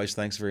as always.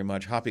 Thanks very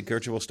much. Hoppy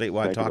Kirchhoff,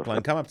 Statewide Talk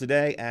Line. Come up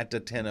today at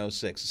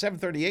 10:06.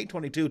 7:38,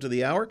 22 to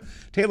the hour.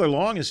 Taylor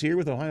Long is here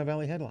with Ohio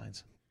Valley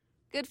Headlines.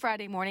 Good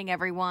Friday morning,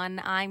 everyone.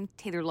 I'm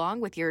Taylor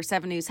Long with your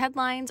 7 News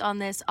headlines on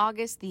this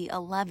August the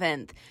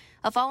 11th.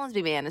 A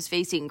Follansbee man is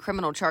facing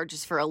criminal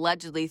charges for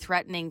allegedly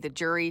threatening the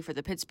jury for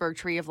the Pittsburgh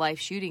Tree of Life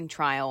shooting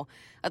trial.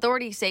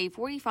 Authorities say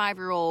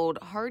 45-year-old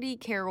Hardy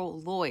Carroll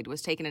Lloyd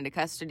was taken into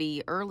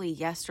custody early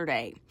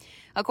yesterday.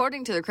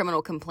 According to the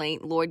criminal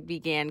complaint, Lloyd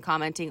began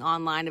commenting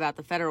online about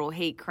the federal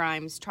hate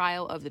crimes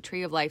trial of the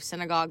Tree of Life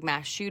synagogue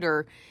mass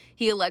shooter.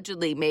 He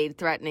allegedly made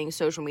threatening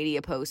social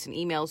media posts and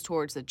emails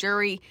towards the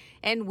jury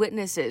and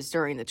witnesses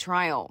during the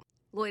trial.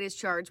 Lloyd is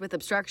charged with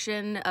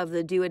obstruction of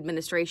the due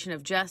administration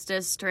of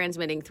justice,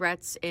 transmitting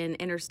threats in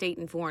interstate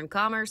and foreign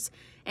commerce,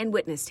 and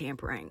witness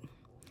tampering.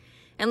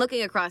 And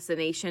looking across the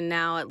nation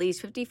now, at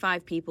least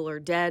 55 people are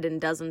dead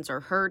and dozens are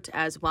hurt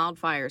as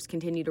wildfires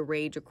continue to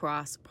rage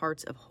across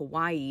parts of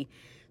Hawaii.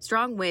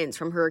 Strong winds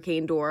from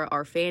Hurricane Dora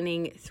are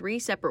fanning 3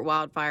 separate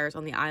wildfires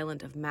on the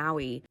island of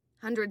Maui.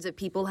 Hundreds of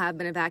people have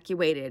been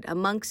evacuated,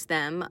 amongst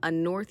them a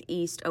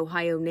Northeast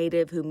Ohio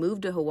native who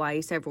moved to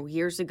Hawaii several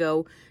years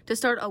ago to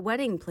start a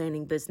wedding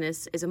planning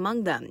business is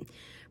among them.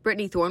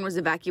 Brittany Thorne was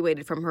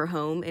evacuated from her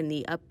home in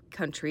the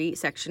upcountry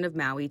section of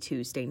Maui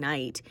Tuesday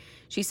night.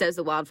 She says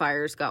the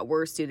wildfires got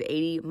worse due to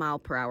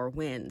 80-mile-per-hour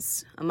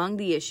winds. Among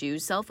the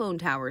issues, cell phone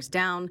towers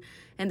down,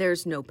 and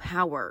there's no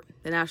power.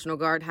 The National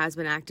Guard has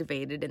been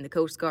activated, and the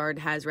Coast Guard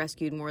has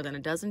rescued more than a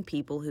dozen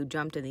people who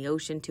jumped in the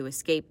ocean to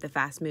escape the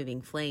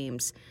fast-moving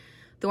flames.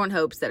 Thorne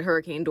hopes that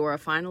Hurricane Dora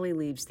finally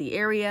leaves the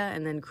area,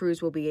 and then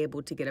crews will be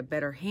able to get a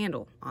better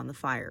handle on the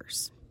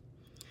fires.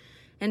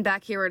 And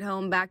back here at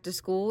home, back to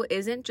school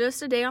isn't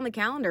just a day on the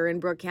calendar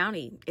in Brooke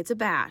County. It's a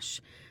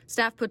bash.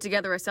 Staff put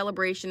together a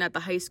celebration at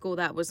the high school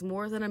that was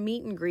more than a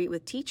meet and greet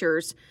with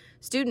teachers.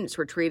 Students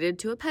were treated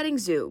to a petting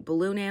zoo,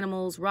 balloon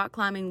animals, rock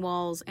climbing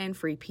walls, and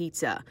free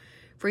pizza.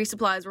 Free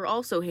supplies were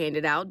also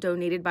handed out,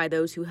 donated by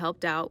those who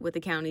helped out with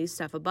the county's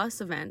Stuff a Bus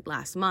event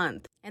last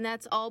month. And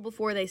that's all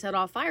before they set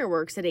off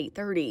fireworks at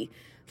 8:30.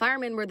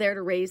 Firemen were there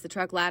to raise the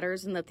truck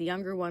ladders and let the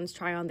younger ones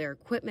try on their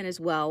equipment as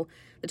well.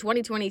 The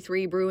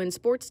 2023 Bruins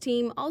sports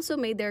team also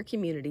made their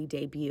community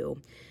debut.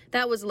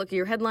 That was a look at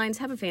your headlines.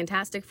 Have a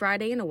fantastic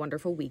Friday and a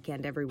wonderful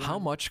weekend, everyone. How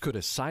much could a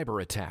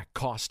cyber attack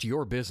cost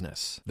your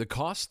business? The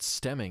costs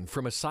stemming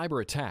from a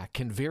cyber attack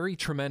can vary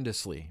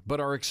tremendously, but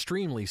are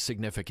extremely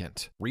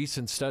significant.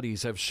 Recent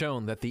studies have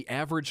shown that the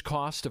average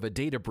cost of a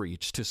data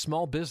breach to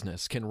small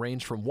business can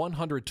range from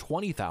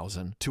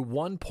 $120,000 to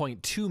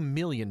 $1.2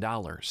 million.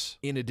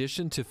 In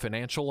addition to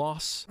financial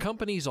loss,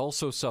 companies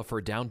also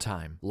suffer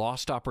downtime,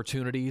 lost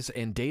opportunities,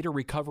 and data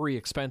recovery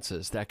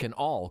expenses that can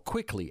all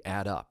quickly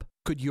add up.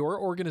 Could your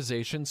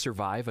organization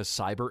survive a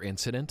cyber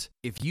incident?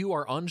 If you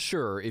are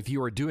unsure if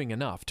you are doing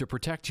enough to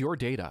protect your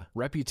data,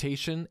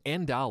 reputation,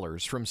 and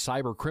dollars from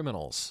cyber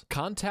criminals,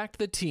 contact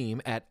the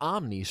team at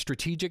Omni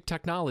Strategic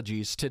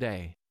Technologies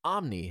today.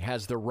 Omni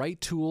has the right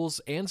tools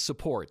and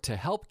support to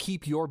help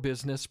keep your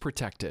business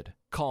protected.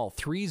 Call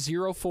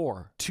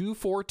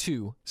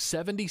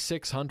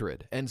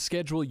 304-242-7600 and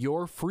schedule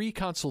your free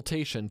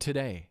consultation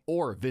today,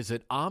 or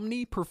visit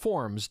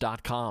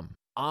omniperforms.com.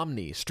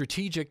 Omni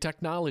Strategic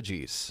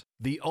Technologies,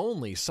 the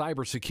only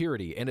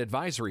cybersecurity and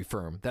advisory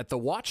firm that the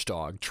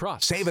Watchdog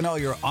trusts. Saving all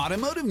your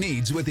automotive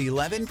needs with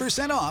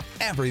 11% off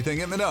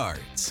everything at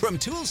Menards. From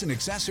tools and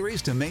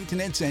accessories to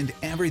maintenance and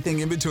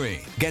everything in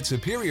between. Get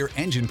superior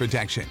engine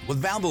protection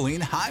with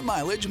Valvoline High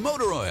Mileage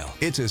Motor Oil.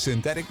 It's a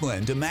synthetic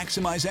blend to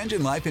maximize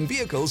engine life in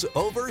vehicles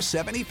over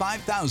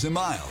 75,000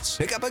 miles.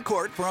 Pick up a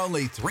quart for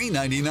only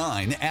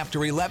 $3.99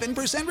 after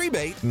 11%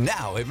 rebate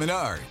now at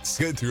Menards.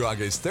 Good through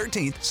August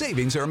 13th.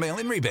 Savings are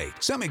mail-in rebate.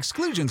 Some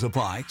exclusions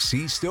apply.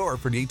 See store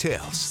for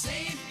details.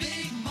 Save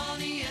big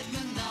money at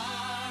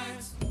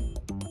Menards.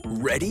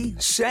 Ready,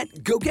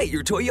 set, go get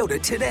your Toyota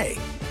today.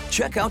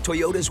 Check out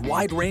Toyota's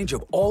wide range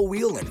of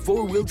all-wheel and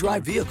four-wheel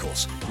drive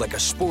vehicles, like a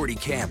sporty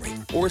Camry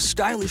or a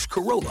stylish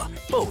Corolla,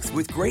 both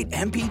with great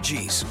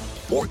MPGs.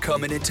 Or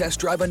come in and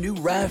test drive a new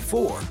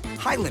RAV4,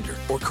 Highlander,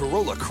 or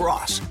Corolla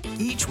Cross,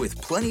 each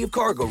with plenty of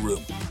cargo room,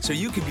 so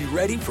you can be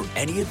ready for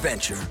any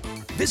adventure.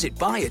 Visit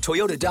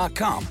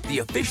buyatoyota.com, the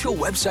official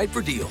website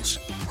for deals.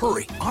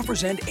 Hurry,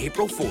 offers end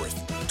April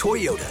 4th.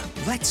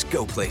 Toyota, let's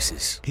go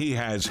places. He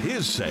has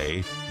his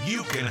say.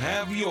 You can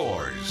have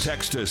yours.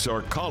 Text us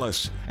or call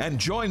us and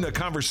join the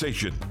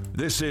conversation.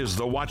 This is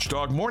the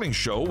Watchdog Morning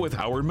Show with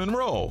Howard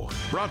Monroe.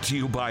 Brought to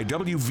you by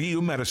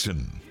WVU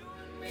Medicine.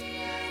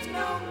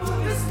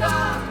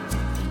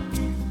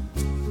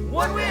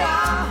 What we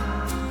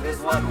are is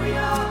what we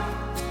are.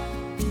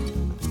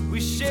 We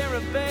share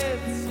a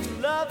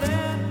bed, loving,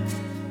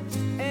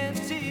 and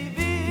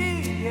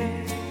TV.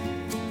 Yeah.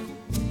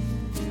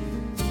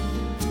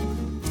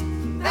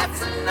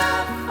 That's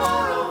enough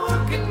for a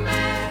working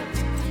man.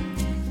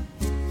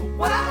 But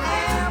what I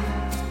am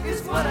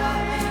is what I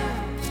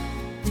am.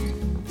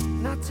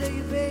 And I'll tell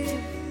you, babe.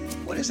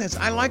 What is this?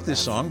 I like this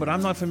song, but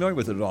I'm not familiar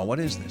with it at all. What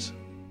is this?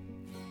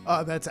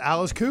 That's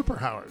Alice Cooper,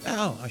 Howard.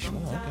 Oh, okay. All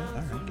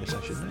right. Guess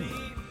I should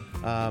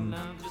know.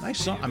 Nice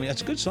song. I mean,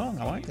 that's a good song.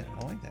 I like that.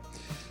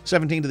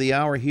 17 to the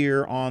hour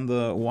here on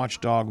the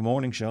Watchdog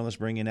Morning Show. Let's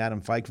bring in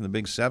Adam Fike from the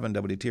Big 7,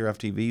 WTRF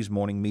TV's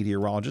morning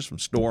meteorologist from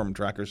Storm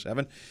Tracker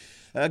 7.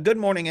 Good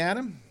morning,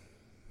 Adam.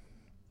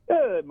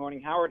 Good morning,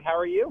 Howard. How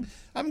are you?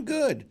 I'm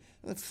good.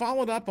 I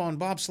followed up on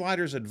Bob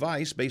Slider's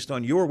advice based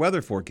on your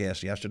weather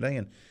forecast yesterday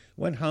and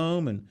went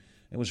home, and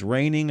it was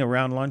raining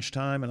around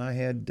lunchtime, and I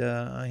had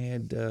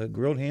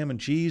grilled ham and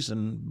cheese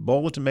and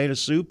bowl of tomato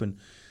soup and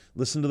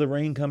listened to the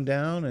rain come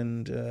down,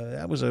 and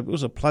it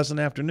was a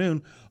pleasant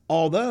afternoon,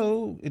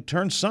 although it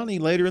turned sunny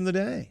later in the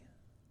day.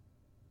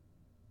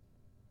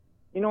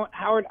 You know what,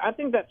 Howard? I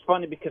think that's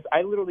funny because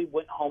I literally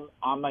went home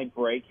on my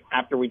break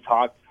after we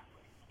talked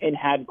and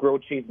had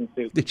grilled cheese and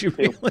soup. Did you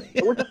really?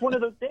 It was just one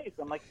of those days.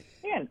 I'm like,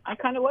 man, I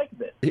kind of like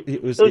this.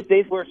 Those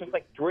days where it's just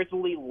like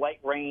drizzly, light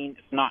rain.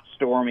 It's not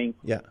storming.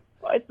 Yeah.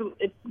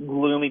 It's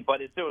gloomy,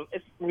 but it's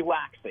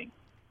relaxing.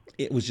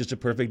 It was just a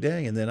perfect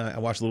day, and then I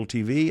watched a little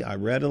TV. I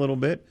read a little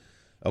bit.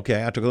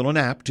 Okay, I took a little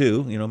nap,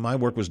 too. You know, my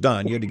work was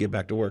done. You had to get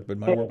back to work, but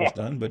my work was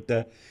done. But,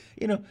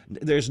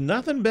 there's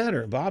nothing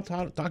better. Bob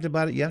talked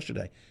about it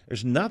yesterday.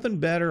 There's nothing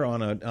better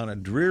on a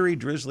dreary,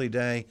 drizzly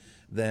day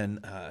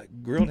than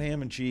grilled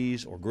ham and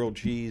cheese or grilled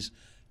cheese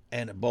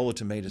and a bowl of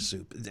tomato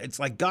soup. It's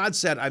like God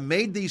said, I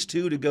made these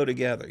two to go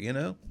together, you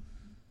know?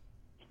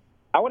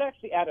 I would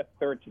actually add a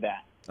third to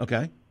that.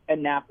 Okay. A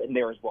nap in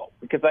there as well,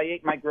 because I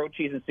ate my grilled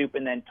cheese and soup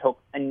and then took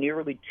a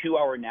nearly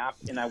 2-hour nap,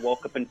 and I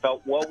woke up and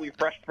felt well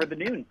refreshed for the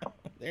noon.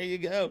 There you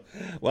go.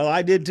 Well,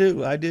 I did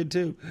too.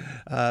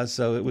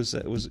 So it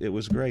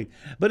was great.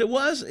 But it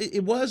was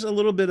a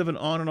little bit of an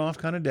on and off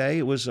kind of day.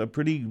 It was a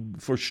pretty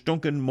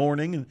verstunken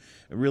morning and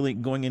really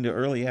going into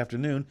early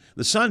afternoon.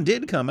 The sun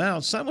did come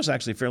out. The sun was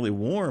actually fairly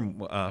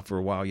warm for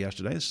a while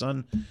yesterday. The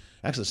sun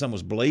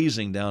was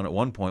blazing down at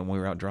one point when we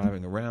were out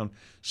driving around.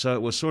 So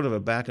it was sort of a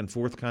back and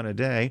forth kind of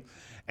day.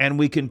 And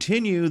we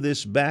continue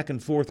this back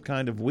and forth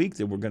kind of week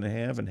that we're going to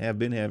have and have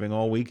been having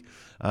all week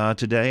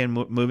today and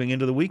moving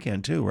into the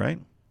weekend too, right?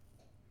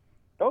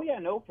 Oh, yeah,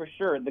 no, for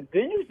sure. The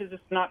good news is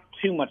it's not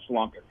too much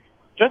longer.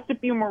 Just a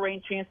few more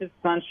rain chances,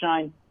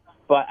 sunshine,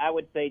 but I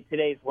would say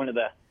today is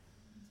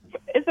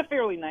it's a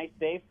fairly nice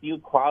day. Few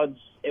clouds.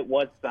 It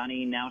was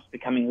sunny. Now it's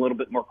becoming a little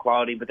bit more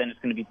cloudy, but then it's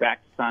going to be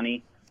back to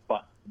sunny.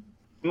 But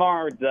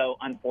tomorrow, though,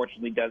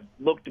 unfortunately, does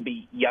look to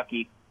be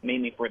yucky,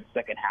 mainly for the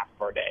second half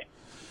of our day.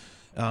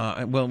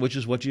 Well, which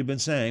is what you've been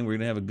saying. We're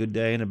going to have a good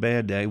day and a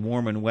bad day,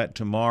 warm and wet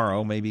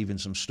tomorrow, maybe even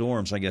some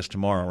storms, I guess,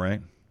 tomorrow,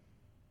 right?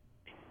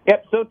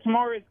 Yep, so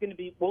tomorrow is going to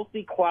be, we'll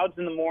see clouds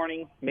in the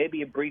morning,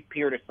 maybe a brief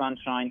period of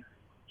sunshine.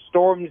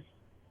 Storms,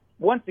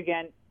 once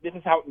again, this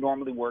is how it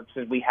normally works,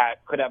 is we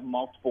could have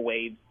multiple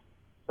waves.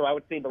 So I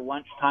would say the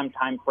lunchtime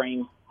time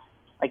frame,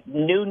 like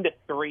noon to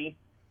 3,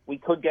 we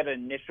could get an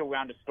initial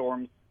round of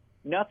storms.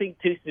 Nothing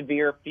too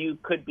severe. Few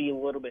could be a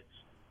little bit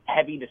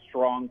heavy to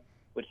strong,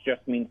 which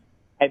just means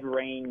heavy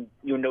rain.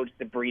 You'll notice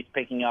the breeze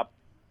picking up.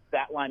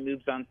 That line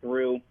moves on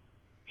through.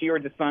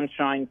 Period of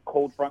sunshine,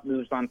 cold front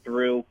moves on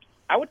through.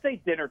 I would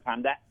say dinner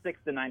time, that 6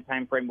 to 9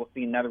 time frame, we'll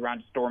see another round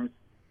of storms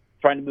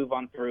trying to move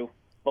on through.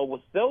 But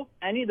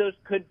any of those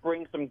could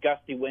bring some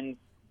gusty winds,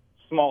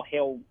 small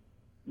hail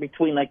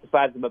between like the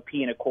size of a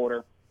pea and a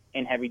quarter,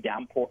 and heavy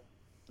downpour.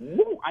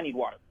 Woo, I need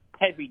water.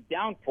 Heavy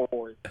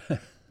downpours.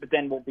 But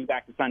then we'll be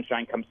back to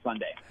sunshine come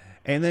Sunday.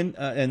 And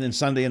then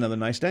Sunday, another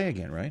nice day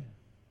again, right?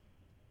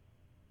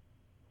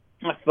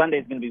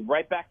 Sunday's going to be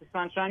right back to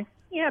sunshine.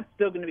 Yeah, it's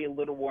still going to be a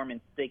little warm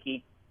and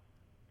sticky.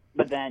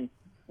 But then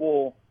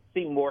we'll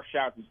see more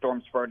showers and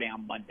storms further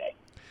on Monday.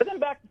 But then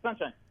back to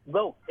sunshine.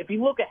 Though, if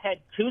you look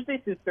ahead,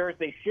 Tuesday through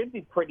Thursday should be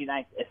pretty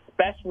nice,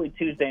 especially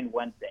Tuesday and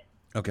Wednesday.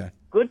 Okay.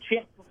 Good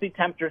chance to see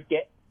temperatures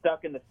get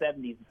stuck in the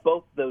 70s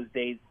both those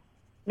days.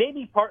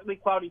 Maybe partly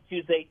cloudy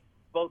Tuesday,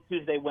 both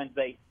Tuesday,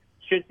 Wednesday.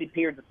 Should see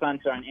periods of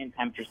sunshine and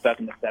temperatures stuck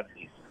in the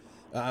 70s.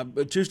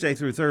 But Tuesday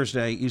through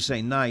Thursday, you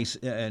say nice,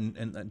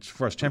 and as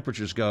far as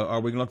temperatures go, are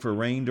we going to look for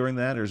rain during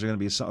that, or are they going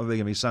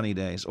to be sunny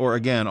days? Or,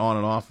 again, on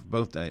and off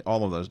both days,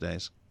 all of those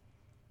days?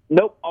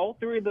 Nope. All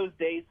 3 of those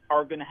days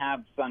are going to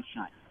have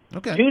sunshine.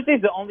 Okay.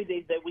 Tuesday's the only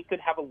day that we could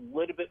have a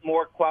little bit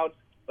more clouds,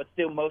 but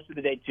still most of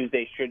the day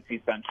Tuesday should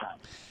see sunshine.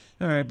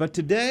 All right, but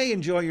today,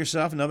 enjoy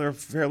yourself. Another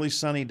fairly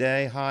sunny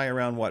day. High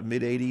around, what,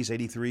 mid-80s,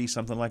 83,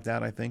 something like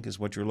that, I think, is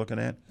what you're looking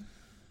at.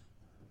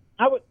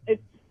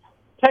 It's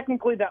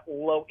technically that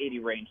low 80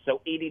 range,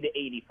 so 80 to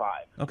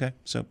 85. Okay,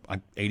 so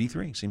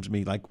 83 seems to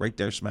me like right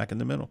there smack in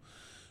the middle.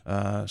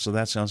 So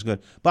that sounds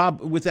good.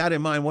 Bob, with that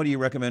in mind, what do you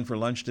recommend for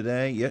lunch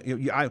today?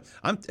 You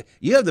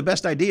have the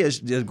best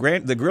ideas.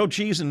 The grilled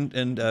cheese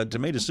and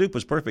tomato soup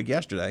was perfect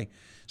yesterday.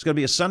 It's going to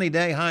be a sunny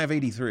day, high of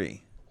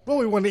 83. Well,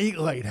 we want to eat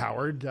late,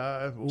 Howard.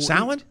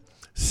 Salad?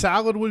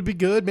 Salad would be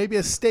good. Maybe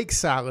a steak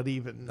salad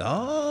even.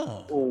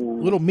 Oh.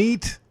 Little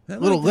meat,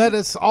 little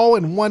lettuce, all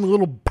in one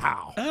little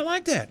pow. I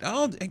like that.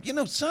 Oh,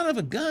 son of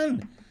a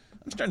gun.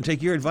 I'm starting to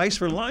take your advice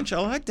for lunch. I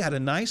like that.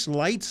 A nice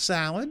light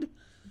salad.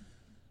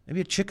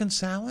 Maybe a chicken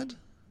salad.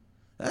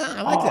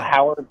 I like that.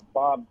 Howard,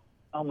 Bob,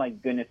 oh my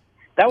goodness.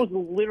 That was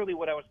literally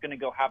what I was going to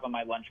go have on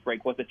my lunch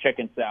break, was a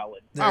chicken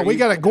salad. We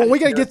got to go. We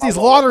got to get these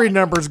lottery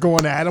numbers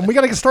going, Adam. We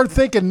got to start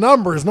thinking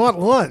numbers, not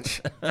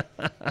lunch.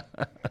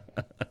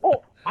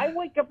 Oh, I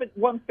wake up at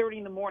 1:30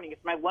 in the morning.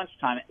 It's my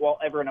lunchtime while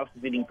everyone else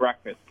is eating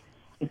breakfast.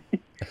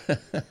 All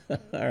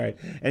right.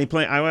 Any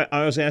plan?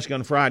 I was asking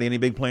on Friday. Any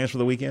big plans for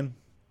the weekend?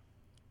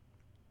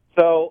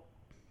 So,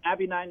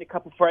 Abby and I and a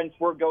couple friends,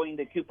 we're going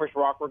to Cooper's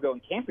Rock. We're going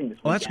camping this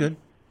weekend. Oh, that's good.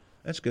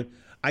 That's good.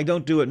 I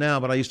don't do it now,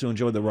 but I used to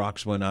enjoy the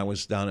rocks when I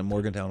was down in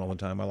Morgantown all the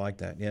time. I like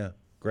that. Yeah,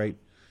 great.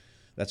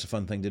 That's a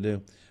fun thing to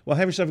do. Well,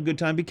 have yourself a good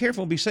time. Be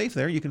careful. Be safe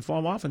there. You can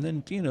fall off, and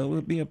then,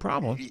 it'll be a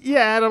problem.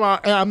 Yeah, Adam,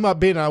 I'm not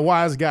being a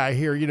wise guy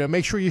here.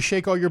 Make sure you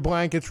shake all your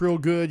blankets real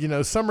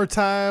good.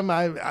 Summertime,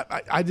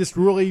 I just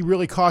really,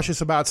 really cautious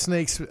about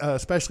snakes,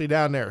 especially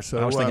down there. So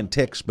I was thinking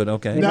ticks, but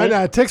okay.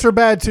 No, ticks are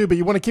bad too, but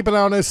you want to keep an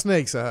eye on those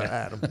snakes,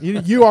 Adam.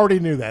 You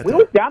already knew that. We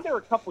were down there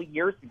a couple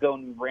years ago,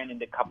 and we ran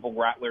into a couple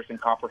rattlers and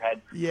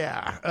copperheads.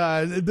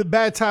 Yeah, the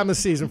bad time of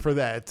season for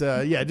that.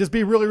 Just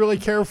be really, really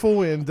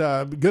careful, and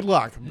good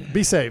luck.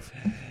 Be safe.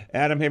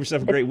 Adam, have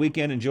yourself a great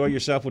weekend. Enjoy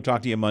yourself. We'll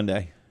talk to you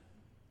Monday.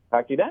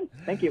 Talk to you then.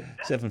 Thank you.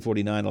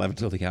 7:49, 11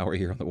 till the hour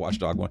here on the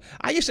Watchdog one.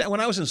 When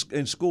I was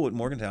in school at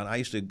Morgantown, I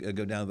used to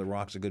go down to the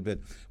rocks a good bit.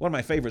 One of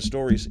my favorite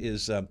stories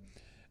is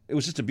it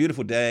was just a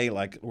beautiful day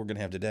like we're going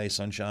to have today,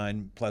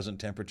 sunshine, pleasant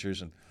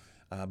temperatures. And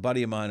a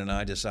buddy of mine and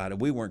I decided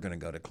we weren't going to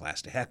go to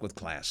class. To heck with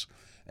class.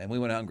 And we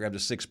went out and grabbed a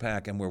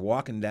six-pack, and we're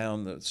walking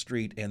down the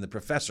street, and the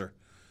professor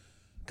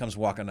comes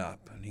walking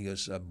up. And he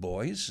goes,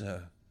 boys,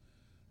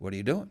 what are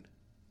you doing?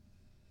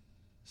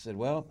 I said,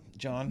 well,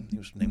 John,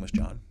 his name was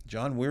John.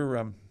 John, we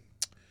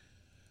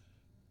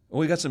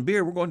got some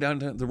beer. We're going down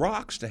to the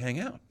rocks to hang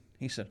out.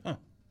 He said,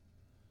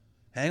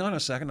 hang on a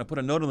second. I put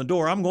a note on the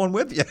door. I'm going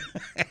with you.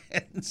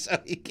 And so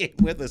he came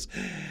with us.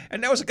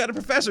 And that was the kind of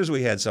professors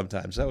we had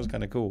sometimes. That was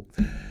kind of cool.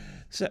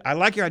 So I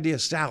like your idea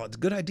of salad.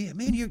 Good idea.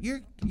 Man,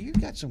 you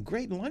got some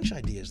great lunch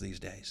ideas these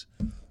days.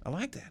 I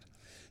like that.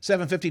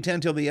 7:50,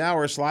 10 till the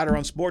hour. Slider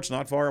on sports,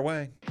 not far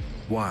away.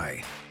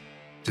 Why?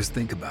 Just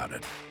think about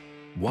it.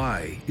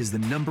 Why is the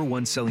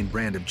 #1 selling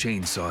brand of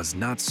chainsaws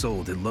not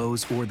sold at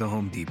Lowe's or the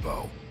Home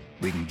Depot?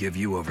 We can give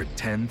you over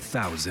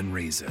 10,000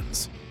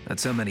 reasons.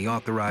 That's how many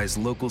authorized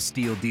local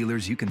steel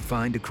dealers you can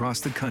find across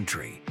the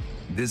country.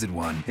 Visit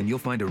one and you'll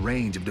find a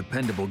range of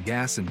dependable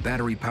gas and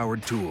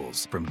battery-powered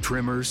tools, from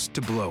trimmers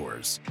to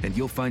blowers. And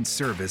you'll find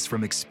service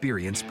from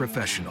experienced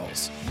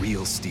professionals.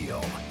 Real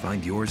steel.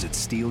 Find yours at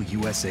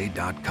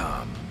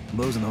steelusa.com.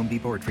 Lowe's and Home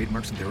Depot are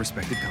trademarks of their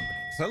respective companies.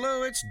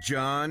 Hello, it's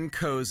John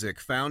Kozik,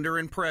 founder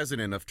and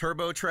president of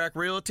TurboTrack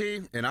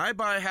Realty, and I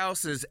buy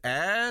houses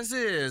as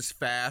is,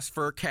 fast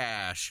for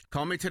cash.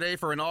 Call me today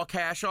for an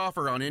all-cash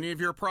offer on any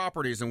of your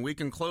properties, and we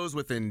can close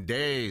within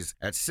days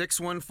at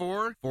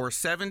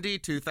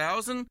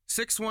 614-470-2000,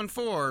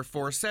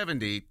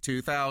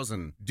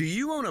 614-470-2000. Do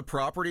you own a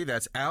property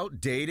that's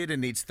outdated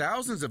and needs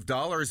thousands of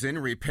dollars in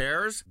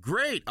repairs?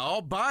 Great,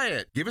 I'll buy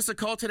it. Give us a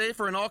call today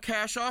for an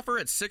all-cash offer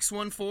at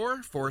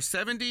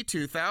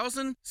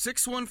 614-470-2000,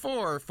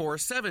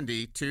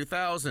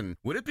 614-470-2000.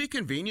 Would it be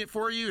convenient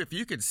for you if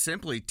you could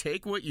simply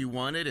take what you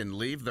wanted and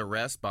leave the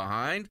rest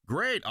behind?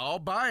 Great, I'll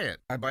buy it.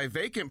 I buy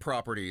vacant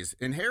properties,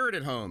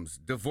 inherited homes,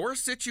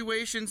 divorce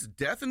situations,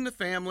 death in the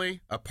family,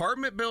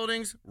 apartment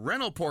buildings,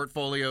 rental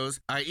portfolios.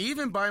 I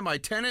even buy my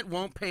tenant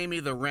won't pay me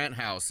the rent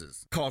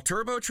houses. Call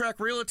TurboTrack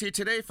Realty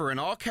today for an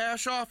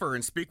all-cash offer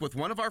and speak with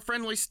one of our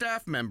friendly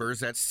staff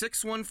members at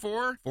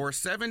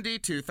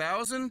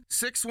 614-470-2000,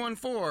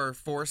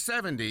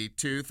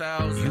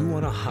 614-470-2000. You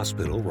want a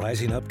hospital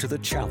rising up to the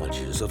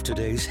challenges of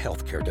today's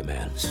healthcare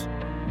demands.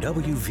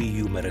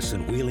 WVU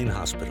Medicine Wheeling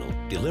Hospital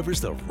delivers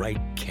the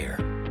right care,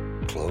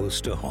 close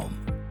to home.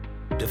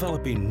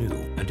 Developing new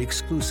and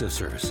exclusive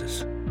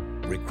services,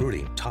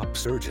 recruiting top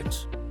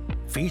surgeons,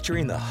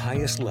 featuring the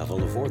highest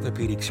level of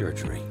orthopedic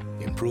surgery,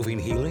 improving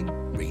healing,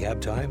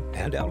 rehab time,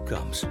 and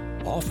outcomes,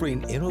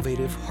 offering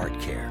innovative heart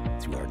care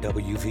through our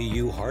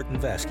WVU Heart and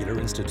Vascular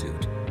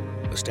Institute,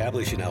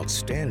 establishing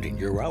outstanding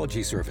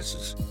urology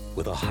services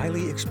with a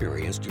highly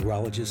experienced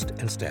urologist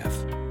and staff,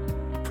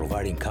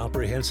 providing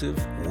comprehensive,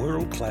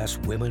 world-class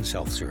women's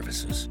health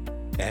services,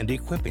 and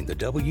equipping the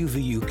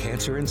WVU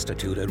Cancer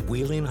Institute at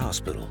Wheeling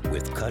Hospital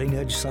with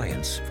cutting-edge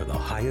science for the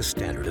highest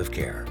standard of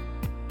care.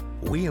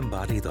 We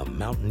embody the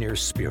mountaineer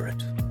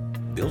spirit,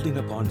 building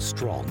upon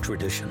strong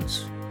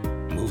traditions,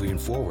 moving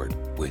forward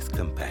with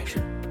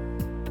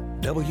compassion.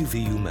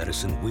 WVU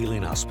Medicine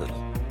Wheeling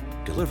Hospital,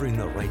 delivering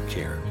the right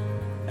care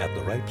at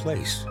the right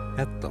place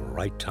at the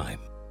right time.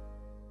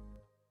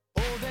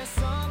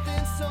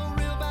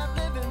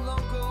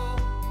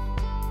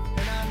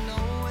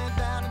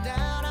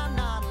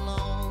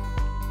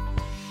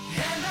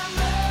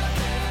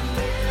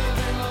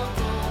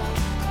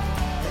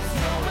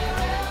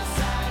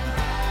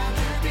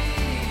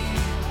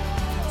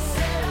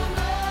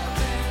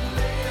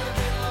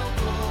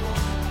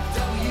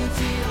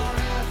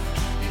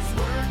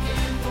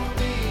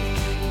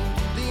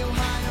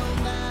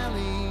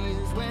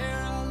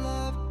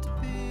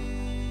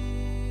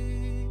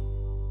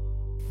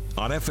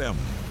 On FM,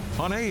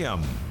 on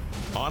AM,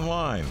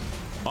 online,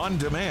 on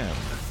demand,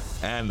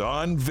 and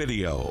on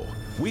video.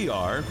 We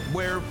are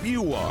where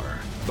you are.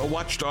 The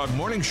Watchdog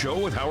Morning Show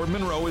with Howard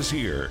Monroe is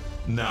here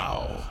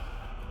now.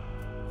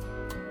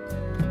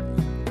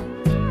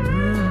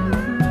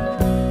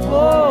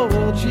 Oh,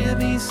 well,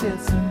 Jimmy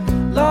sits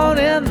alone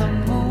in the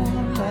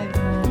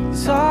moonlight. He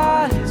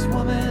saw his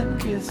woman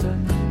kiss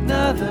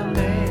another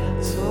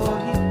man. So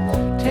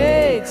he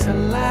takes a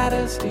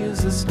ladder,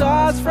 steals the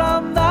stars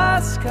from the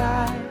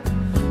sky,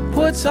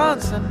 puts on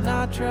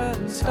Sinatra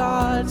and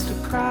starts to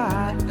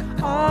cry.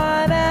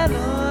 On and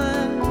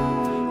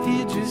on,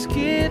 he just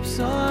keeps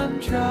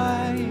on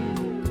trying,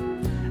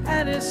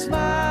 and he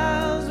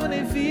smiles when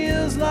he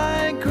feels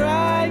like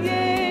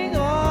crying.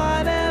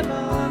 On and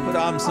on. Put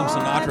on some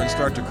Sinatra and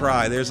start to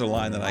cry. There's a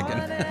line that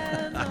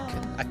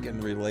I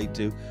can relate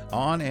to.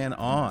 On and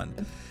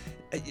on.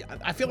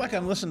 I feel like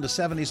I'm listening to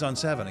 70s on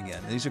 7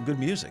 again. These are good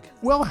music.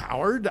 Well,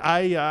 Howard,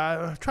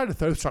 I tried to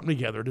throw something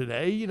together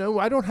today. You know,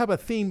 I don't have a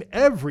theme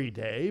every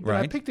day, but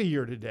I picked a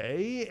year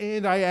today,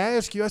 and I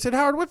asked you, I said,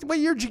 Howard, what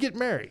year did you get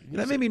married?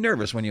 That made me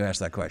nervous when you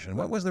asked that question.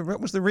 What was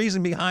the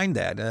reason behind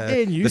that?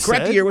 And you the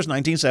correct said, year was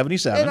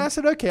 1977. And I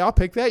said, okay, I'll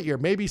pick that year.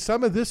 Maybe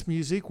some of this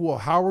music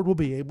Howard will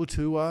be able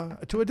to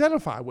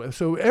identify with.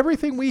 So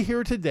everything we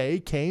hear today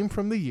came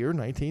from the year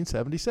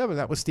 1977.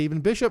 That was Stephen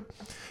Bishop.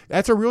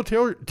 That's a real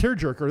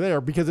tearjerker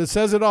there, because it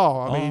says it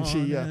all. I mean,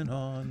 she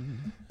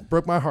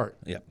broke my heart.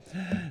 Yeah.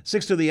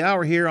 6 to the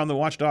hour here on the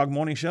Watchdog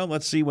Morning Show.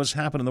 Let's see what's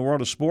happened in the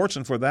world of sports.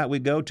 And for that, we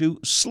go to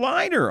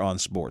Slider on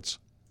sports.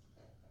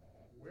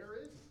 Where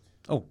is it?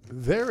 Oh.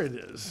 There it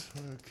is.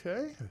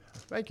 Okay.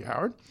 Thank you,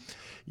 Howard.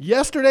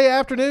 Yesterday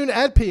afternoon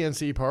at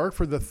PNC Park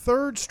for the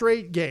third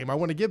straight game. I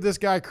want to give this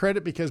guy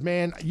credit because,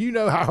 man, you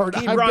know, Howard.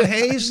 Brian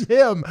Hayes?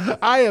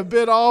 I have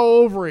been all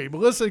over him.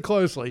 Listen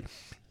closely.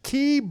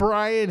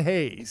 Brian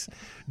Hayes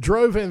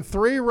drove in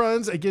 3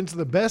 runs against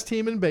the best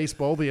team in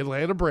baseball, the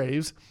Atlanta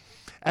Braves,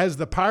 as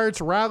the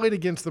Pirates rallied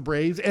against the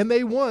Braves, and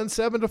they won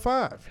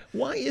 7-5.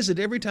 Why is it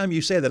every time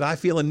you say that I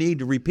feel a need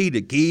to repeat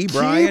it?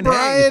 Brian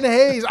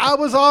Hayes. I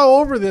was all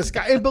over this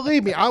guy. And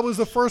believe me, I was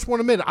the first one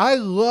to admit it. I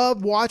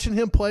love watching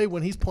him play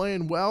when he's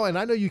playing well, and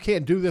I know you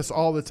can't do this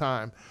all the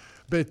time.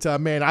 But,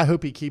 man, I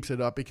hope he keeps it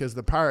up because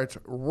the Pirates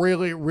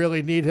really,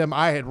 really need him.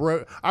 I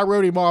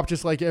wrote him off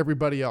just like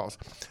everybody else.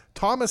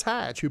 Thomas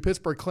Hatch, who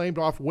Pittsburgh claimed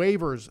off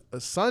waivers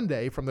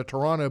Sunday from the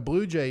Toronto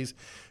Blue Jays,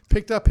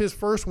 picked up his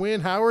first win,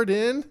 Howard,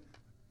 in,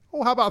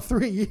 how about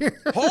 3 years?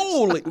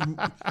 Holy,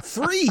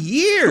 3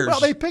 years? Well,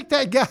 they picked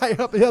that guy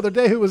up the other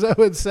day who was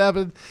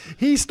 0-7.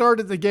 He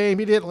started the game.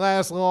 He didn't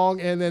last long.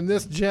 And then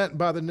this gent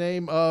by the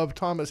name of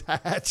Thomas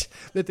Hatch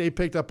that they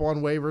picked up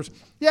on waivers.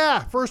 Yeah,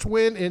 first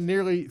win in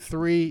nearly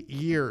 3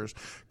 years.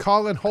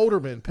 Colin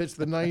Holderman pitched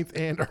the 9th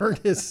and earned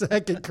his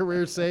second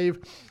career save.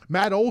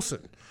 Matt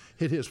Olson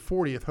hit his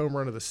 40th home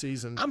run of the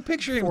season. I'm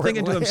picturing him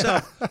thinking to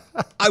himself,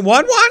 I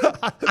won one?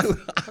 I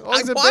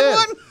won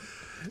one?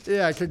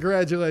 Yeah,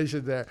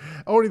 congratulations there.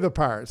 Only the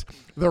Pirates.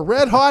 The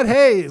Red Hot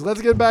Hayes.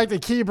 Let's get back to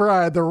Key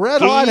Bryant. The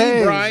Red Hot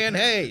Hayes Brian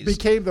Hayes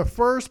became the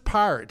first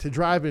Pirate to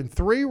drive in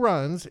 3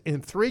 runs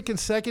in 3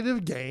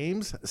 consecutive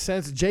games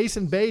since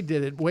Jason Bay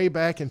did it way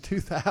back in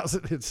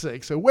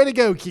 2006. So way to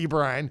go, Key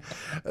Bryant.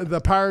 The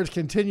Pirates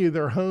continue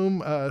their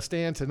home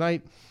stand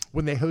tonight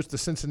when they host the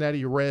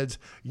Cincinnati Reds.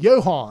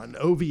 Johan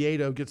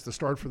Oviedo gets the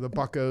start for the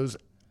Buccos.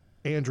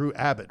 Andrew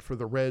Abbott for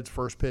the Reds,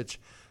 first pitch,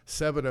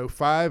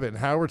 7:05, and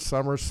Howard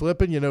Summers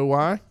slipping. You know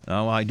why?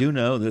 Oh, I do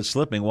know that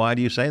slipping. Why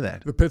do you say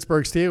that? The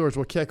Pittsburgh Steelers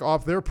will kick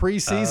off their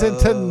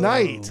preseason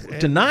tonight.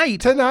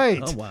 Tonight?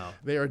 Tonight. Oh, wow.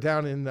 They are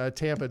down in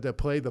Tampa to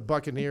play the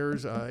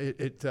Buccaneers.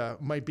 It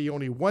might be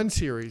only one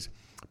series,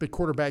 but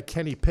quarterback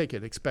Kenny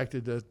Pickett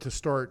expected to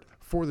start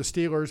for the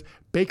Steelers.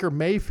 Baker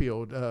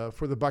Mayfield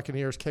for the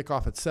Buccaneers kick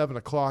off at 7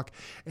 o'clock.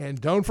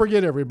 And don't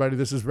forget, everybody,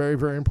 this is very,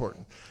 very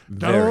important.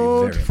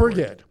 Don't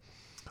forget.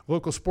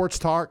 Local Sports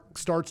Talk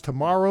starts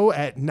tomorrow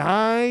at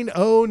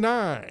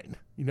 9:09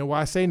 You know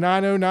why I say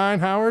 9:09,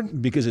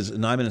 Howard? Because it's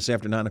 9 minutes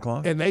after 9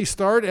 o'clock. And they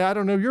start, I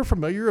don't know, you're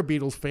familiar, you're a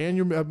Beatles fan.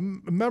 You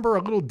remember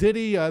a little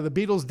ditty the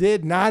Beatles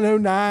did,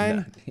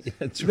 9:09?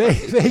 That's right.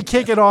 They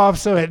kick it off.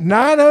 So at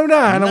 9:09,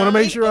 I want to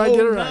make sure I get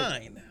it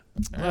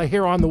right.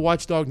 Here on the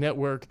Watchdog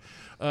Network,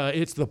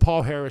 it's the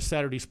Paul Harris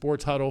Saturday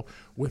Sports Huddle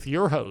with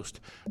your host,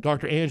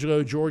 Dr.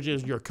 Angelo Georgia,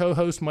 your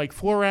co-host, Mike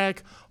Florak,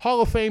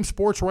 Hall of Fame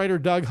sports writer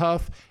Doug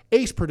Huff,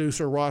 ace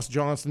producer Ross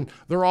Johnson.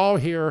 They're all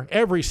here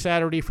every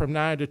Saturday from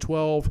 9 to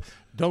 12.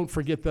 Don't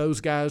forget those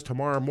guys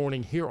tomorrow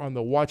morning here on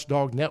the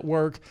Watchdog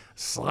Network.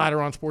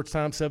 Slider on Sports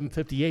Time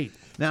 758.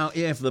 Now,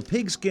 if the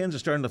Pigskins are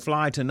starting to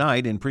fly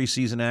tonight in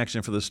preseason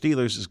action for the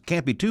Steelers, it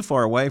can't be too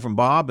far away from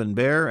Bob and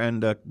Bear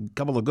and a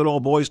couple of good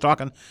old boys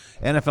talking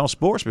NFL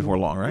sports before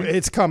long, right?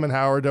 It's coming,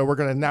 Howard. We're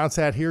going to announce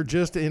that here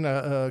just in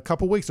a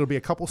couple weeks. It'll be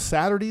a couple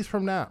Saturdays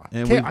from now.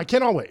 I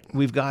cannot wait.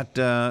 We've got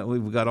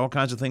all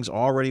kinds of things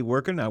already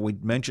working. Now, we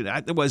mentioned,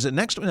 was it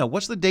next? No,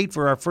 what's the date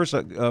for our first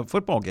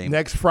football game?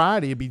 Next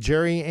Friday. It'll be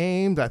Jerry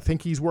Ames. I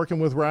think he's working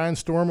with Ryan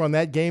Storm on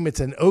that game. It's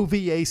an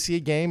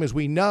OVAC game. As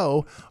we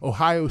know,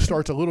 Ohio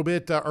starts a little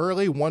bit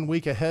early, 1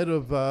 week ahead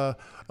of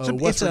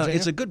West Virginia.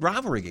 It's a good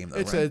rivalry game, though,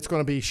 right? It's going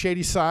to be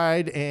Shady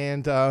Side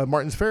and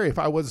Martins Ferry. If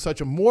I wasn't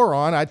such a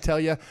moron, I'd tell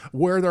you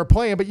where they're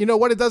playing. But you know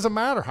what? It doesn't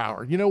matter,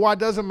 Howard. You know why it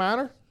doesn't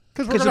matter?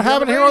 Because we're going to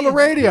have it here on the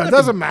radio. It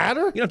doesn't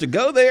matter. You don't have to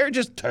go there.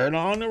 Just turn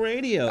on the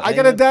radio. I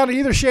got it down to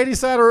either Shady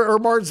Side or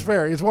Martins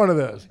Ferry. It's one of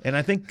those. And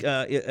I think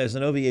as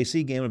an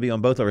OVAC game, it'll be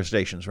on both our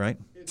stations, right?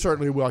 It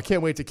certainly will. I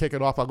can't wait to kick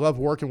it off. I love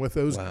working with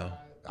those. Wow.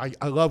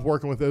 I love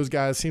working with those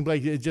guys. Seems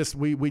like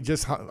we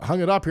just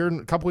hung it up here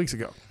a couple weeks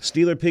ago.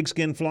 Steeler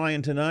Pigskin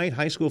flying tonight.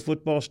 High school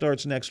football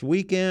starts next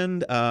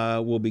weekend.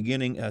 We're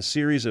beginning a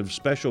series of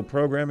special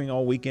programming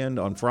all weekend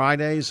on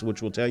Fridays,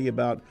 which we'll tell you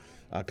about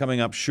coming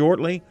up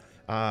shortly.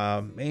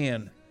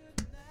 Man,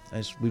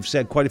 as we've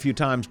said quite a few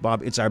times,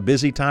 Bob, it's our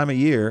busy time of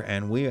year,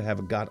 and we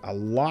have got a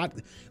lot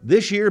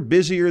this year,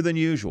 busier than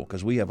usual,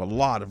 because we have a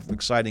lot of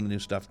exciting new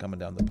stuff coming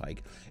down the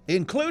pike,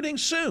 including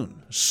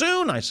soon,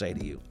 I say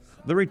to you,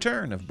 the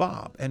return of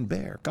Bob and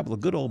Bear, a couple of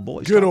good old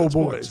boys. Good old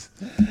boys.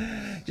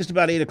 Just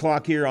about 8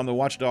 o'clock here on the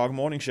Watchdog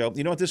Morning Show.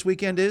 You know what this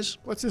weekend is?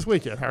 What's this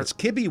weekend, Howard? It's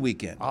Kibbie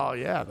weekend. Oh,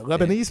 yeah, the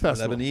Lebanese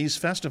Festival. Lebanese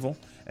Festival.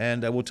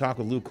 And we'll talk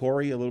with Lou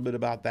Corey a little bit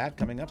about that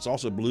coming up. It's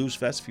also Blues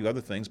Fest, a few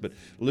other things. But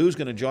Lou's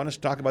going to join us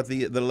to talk about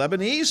the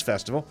Lebanese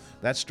Festival.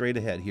 That's straight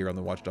ahead here on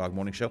the Watchdog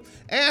Morning Show.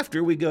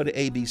 After we go to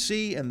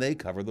ABC and they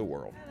cover the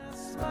world.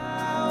 When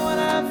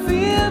I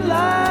feel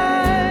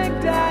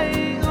like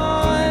dying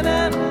on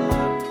and on.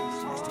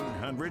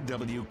 1600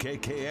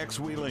 WKKX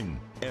Wheeling,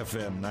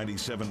 FM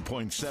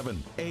 97.7,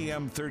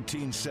 AM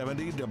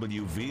 1370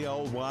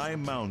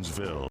 WVLY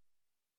Moundsville.